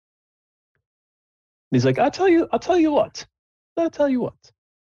 He's like, I'll tell you what.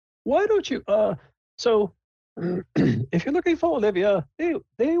 Why don't you? So if you're looking for Olivia,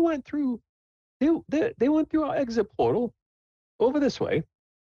 they went through our exit portal over this way.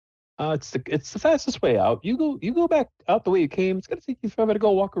 It's the fastest way out. You go back out the way you came. It's gonna take you forever to go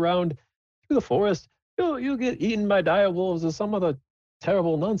walk around through the forest. You'll get eaten by dire wolves or some other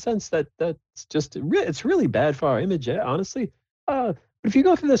terrible nonsense that's just it's really bad for our image, honestly. But if you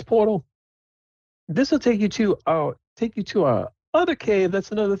go through this portal, this will take you to our other cave.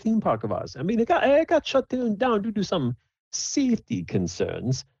 That's another theme park of ours. I mean, it got shut down due to some safety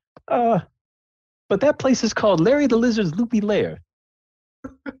concerns. But that place is called Larry the Lizard's Loopy Lair.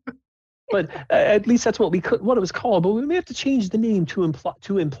 But at least that's what it was called. But we may have to change the name to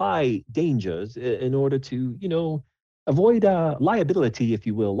imply dangers in order to, avoid liability, if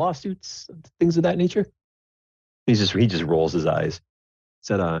you will, lawsuits, things of that nature. He just rolls his eyes.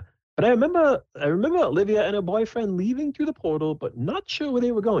 Said, but I remember Olivia and her boyfriend leaving through the portal, but not sure where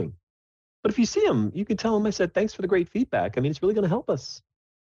they were going. But if you see them, you can tell them I said thanks for the great feedback. I mean, it's really going to help us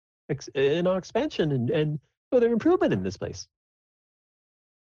in our expansion and further improvement in this place.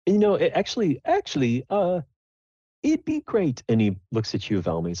 And, it'd be great. And he looks at you,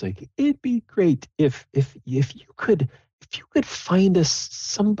 Velma. He's like, it'd be great if you could find us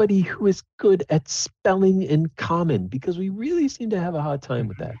somebody who is good at spelling in common, because we really seem to have a hard time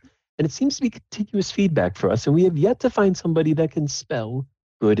with that. And it seems to be continuous feedback for us, and we have yet to find somebody that can spell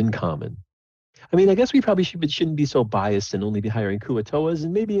good in common. I mean, I guess we probably shouldn't be so biased and only be hiring Kuatoas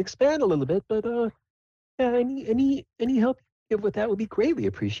and maybe expand a little bit, but any help you give with that would be greatly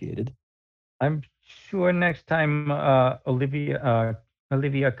appreciated. I'm sure next time Olivia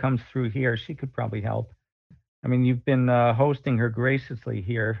comes through here, she could probably help. I mean, you've been hosting her graciously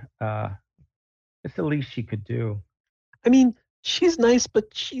here. It's the least she could do. I mean, she's nice, but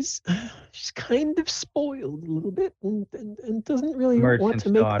she's kind of spoiled a little bit and doesn't really want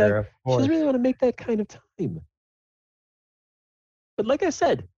to make that. She doesn't really want to make that kind of time. But like I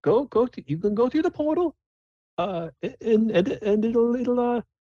said, you can go through the portal, and it'll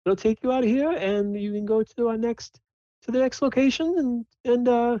take you out of here, and you can go to the next location,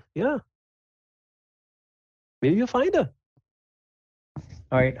 and yeah, maybe you'll find her.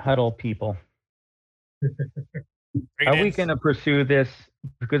 All right, huddle people. Are we going to pursue this?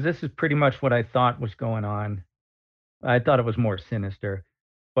 Because this is pretty much what I thought was going on. I thought it was more sinister,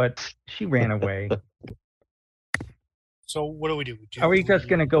 but she ran away. So what do we do? Are we just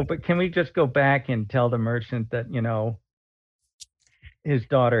going to go? But can we just go back and tell the merchant that his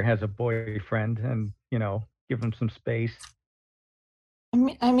daughter has a boyfriend, and give him some space?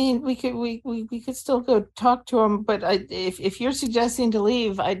 I mean, we could still go talk to him, but if you're suggesting to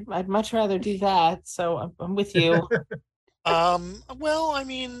leave, I'd much rather do that. So I'm with you. Well, I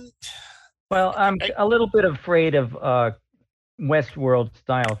mean, I'm a little bit afraid of Westworld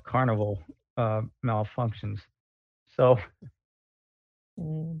style carnival malfunctions. So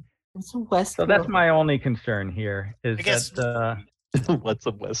What's a Westworld? So that's my only concern here. Is that what's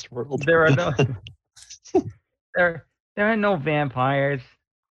a Westworld? There are no there are no vampires.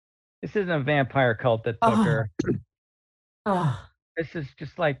 This isn't a vampire cult that took her. This is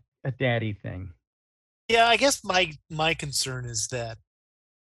just like a daddy thing. Yeah, I guess my concern is that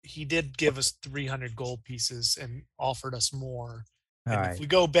he did give us 300 gold pieces and offered us more. All And right. if we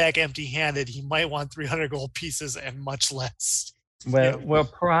go back empty-handed, he might want 300 gold pieces and much less. Well, Yeah. we're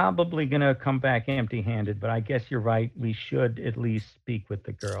probably gonna come back empty-handed, but I guess you're right. We should at least speak with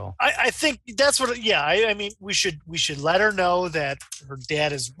the girl. I think that's what. Yeah, I mean, we should let her know that her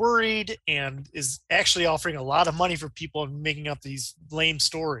dad is worried and is actually offering a lot of money for people and making up these lame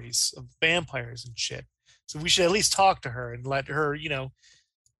stories of vampires and shit. So we should at least talk to her and let her,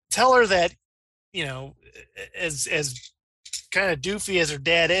 tell her that, as kind of doofy as her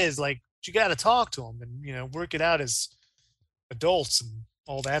dad is, like, you got to talk to him and work it out as adults and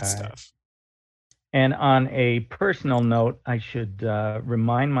all that All right. stuff. And on a personal note, I should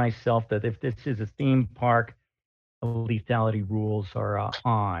remind myself that if this is a theme park, lethality rules are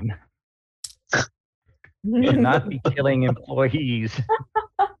on. You should not be killing employees.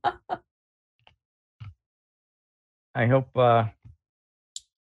 I hope. How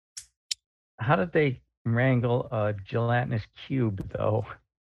did they wrangle a gelatinous cube, though?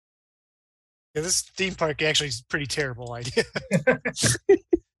 Yeah, this theme park actually is a pretty terrible idea.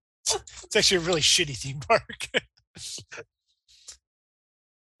 It's actually a really shitty theme park.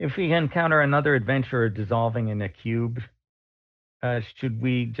 If we encounter another adventurer dissolving in a cube, should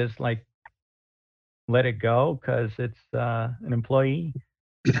we just like let it go because it's an employee?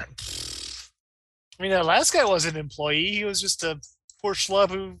 I mean, that last guy wasn't an employee. He was just a poor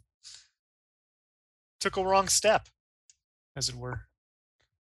schlub who took a wrong step, as it were.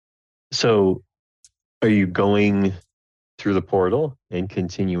 So, are you going through the portal and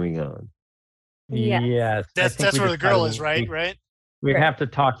continuing on? Yes. Yes. I That's think we where the girl decided is, right? we- Right? We'd Right. have to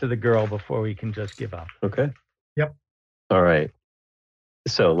talk to the girl before we can just give up. Okay. Yep. All right.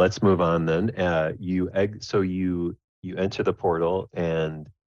 So let's move on then. You enter the portal and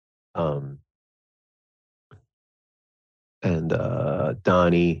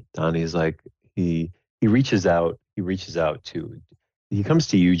Donnie's like he reaches out to he comes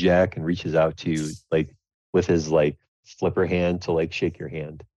to you, Jack, and reaches out to you like with his like flipper hand to like shake your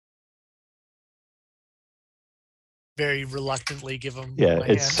hand. Very reluctantly give him Yeah, my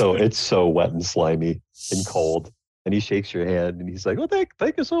it's hand. so wet and slimy and cold. And he shakes your hand and he's like, "Oh,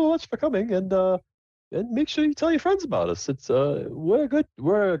 thank you so much for coming and make sure you tell your friends about us. It's we're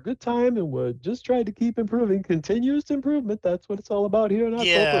a good time and we're just trying to keep improving, continuous improvement. That's what it's all about here in our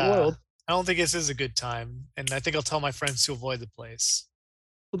corporate world." I don't think this is a good time, and I think I'll tell my friends to avoid the place.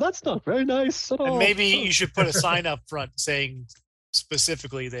 Well, that's not very nice at all. And maybe you should put a sign up front saying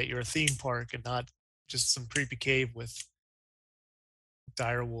specifically that you're a theme park and not just some creepy cave with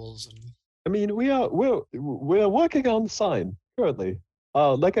dire wolves and I mean, we're working on the sign currently.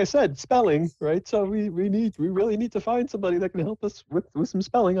 Like I said, spelling, right? So we really need to find somebody that can help us with some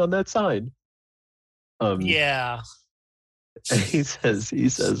spelling on that sign. yeah. And he says,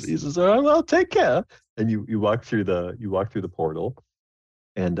 "All right, well, take care." And you walk through the portal,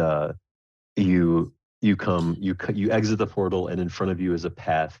 and you exit the portal, and in front of you is a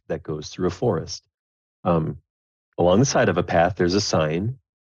path that goes through a forest. Along the side of a path, there's a sign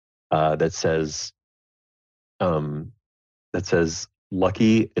that says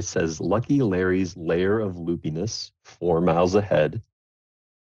Lucky. It says Lucky Larry's Lair of Loopiness, 4 miles ahead.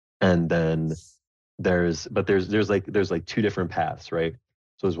 And then there's like 2 different paths, right?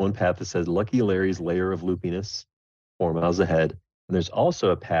 So there's one path that says Lucky Larry's Lair of Loopiness, 4 miles ahead. And there's also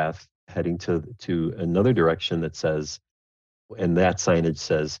a path heading to another direction that says, and that signage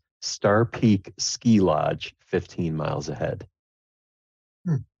says Star Peak Ski Lodge, 15 miles ahead.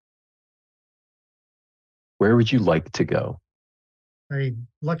 Where would you like to go? I mean,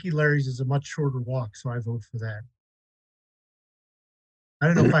 Lucky Larry's is a much shorter walk, so I vote for that. I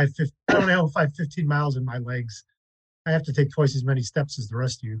don't know if I have 15 miles in my legs. I have to take twice as many steps as the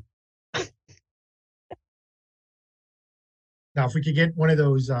rest of you. Now, if we could get one of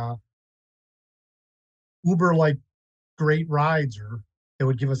those Uber-like great rides or that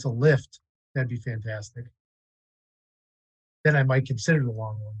would give us a lift, that'd be fantastic. Then I might consider the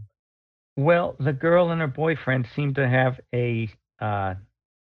long one. Well, the girl and her boyfriend seem to have a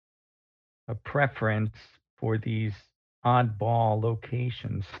preference for these oddball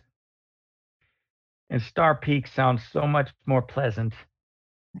locations. And Star Peak sounds so much more pleasant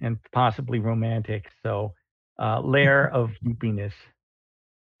and possibly romantic. So, Lair of Loopiness,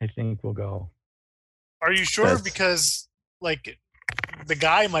 I think we'll go. Are you sure? Because like the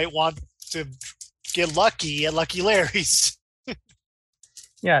guy might want to get lucky at Lucky Larry's.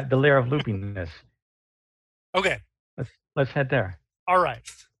 Yeah, the Lair of Loopiness. Okay. Let's head there. All right.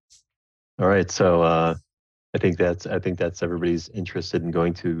 All right. So I think that's everybody's interested in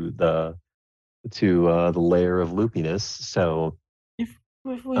going to the Lair of Loopiness. So If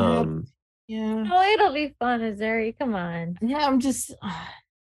we Yeah. Oh, it'll be fun, Azuri. Come on. Yeah, I'm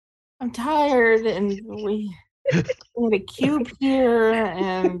tired, and we had a cube here,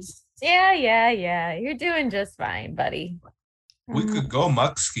 and Yeah. You're doing just fine, buddy. We could go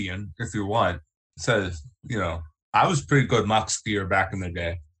muck skiing if you want. Says, I was pretty good muck skier back in the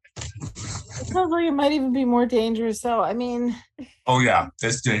day. it sounds like it might even be more dangerous. So, I mean, Oh yeah,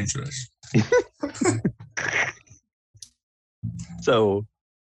 it's dangerous. So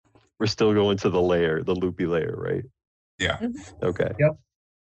we're still going to the layer, the loopy layer, right? Yeah. Okay. Yep.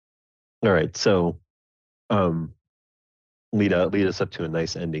 All right. So lead us up to a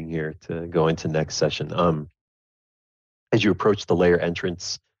nice ending here to go into next session. As you approach the layer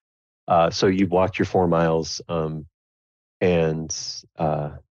entrance, so you've walked your 4 miles, and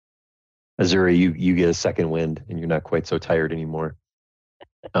Azuri, you get a second wind, and you're not quite so tired anymore.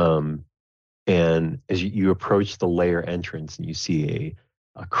 And as you approach the layer entrance, and you see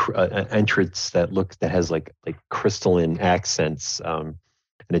an entrance that has like crystalline accents, and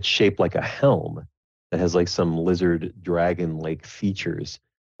it's shaped like a helm that has like some lizard dragon like features.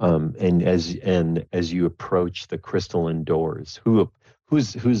 And as you approach the crystalline doors,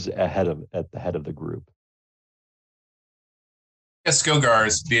 who's at the head of the group? Yeah, Skilgar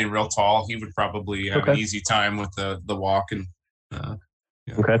is being real tall. He would probably have an Okay. easy time with the walk and. Yeah.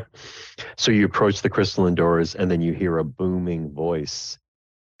 Okay. So you approach the crystalline doors, and then you hear a booming voice,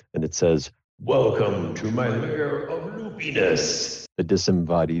 and it says, "Welcome to my lair of loopiness." The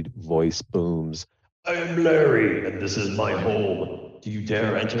disembodied voice booms. "I am Larry, and this is my home. Do you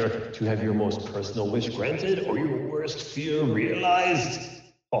dare enter to have your most personal wish granted or your worst fear realized?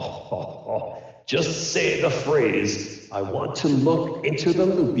 Just say the phrase, 'I want to look into the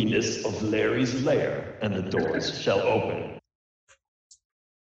loopiness of Larry's lair,' and the doors shall open."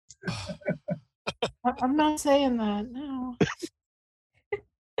 I'm not saying that. No.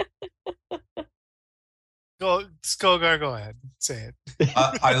 Go, Skogar, go ahead. Say it.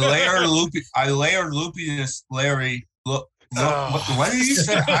 I layer loopiness, Larry. Look. Oh. What did you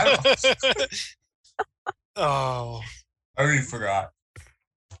say? Oh. I already forgot.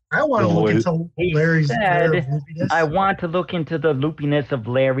 I want to look into He Larry's lair of said, loopiness. I want to look into the loopiness of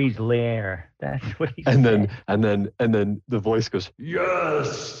Larry's lair. That's what he And said. then the voice goes,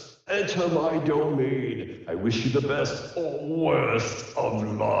 "Yes, enter my domain. I wish you the best or worst of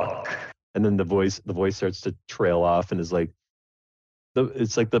luck." And then the voice starts to trail off and is like,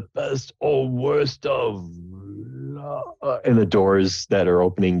 it's like the best or worst of luck. And the doors that are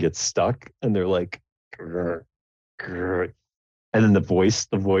opening get stuck, and they're like, grr, grr. And then the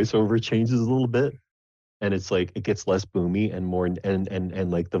voiceover changes a little bit, and it's like it gets less boomy and more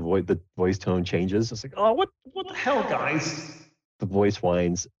and like the voice tone changes. It's like, "Oh, what the hell, guys?" The voice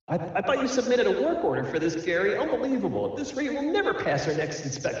whines, I thought you submitted a work order for this, Gary. Unbelievable. At this rate, we'll never pass our next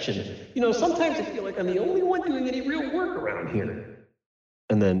inspection. Sometimes I feel like I'm the only one doing any real work around here."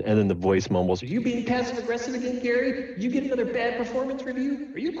 And then the voice mumbles, "Are you being passive aggressive again, Gary? Did you get another bad performance review?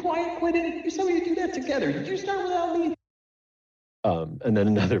 Are you quiet quitting? You said we do that together. Did you start without me?" And then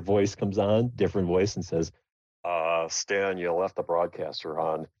another voice comes on, different voice, and says, "Stan, you left the broadcaster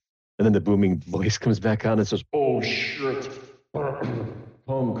on." And then the booming voice comes back on and says, "Oh, shit.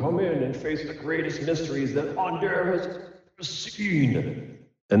 Come in and face the greatest mysteries that Onder has ever seen."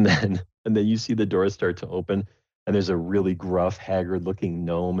 And then you see the doors start to open, and there's a really gruff, haggard-looking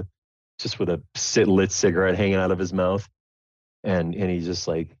gnome just with a lit cigarette hanging out of his mouth. And he's just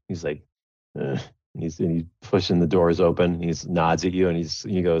like, Ugh. He's pushing the doors open. He nods at you, and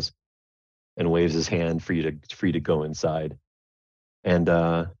he goes and waves his hand for you to go inside. And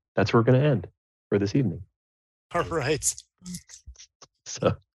that's where we're going to end for this evening. All right.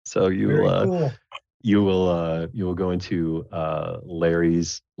 So you Very will cool. you will go into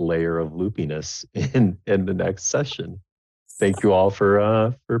Larry's layer of loopiness in the next session. Thank you all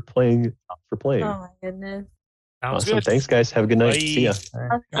for playing. Oh my goodness. Sounds Awesome. good. Thanks, guys. Have a good night. Bye. See ya.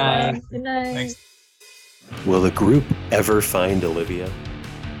 Bye. Good night. Thanks. Will the group ever find Olivia?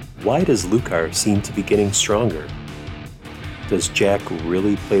 Why does Lucar seem to be getting stronger? Does Jack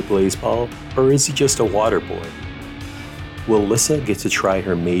really play Blazeball, or is he just a water boy? Will Lissa get to try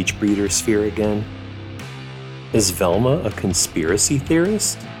her Mage Breeder sphere again? Is Velma a conspiracy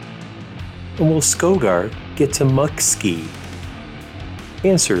theorist? And will Skogar get to muck ski?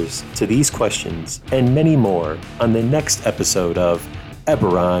 Answers to these questions and many more on the next episode of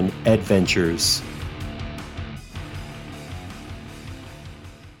Eberron Adventures.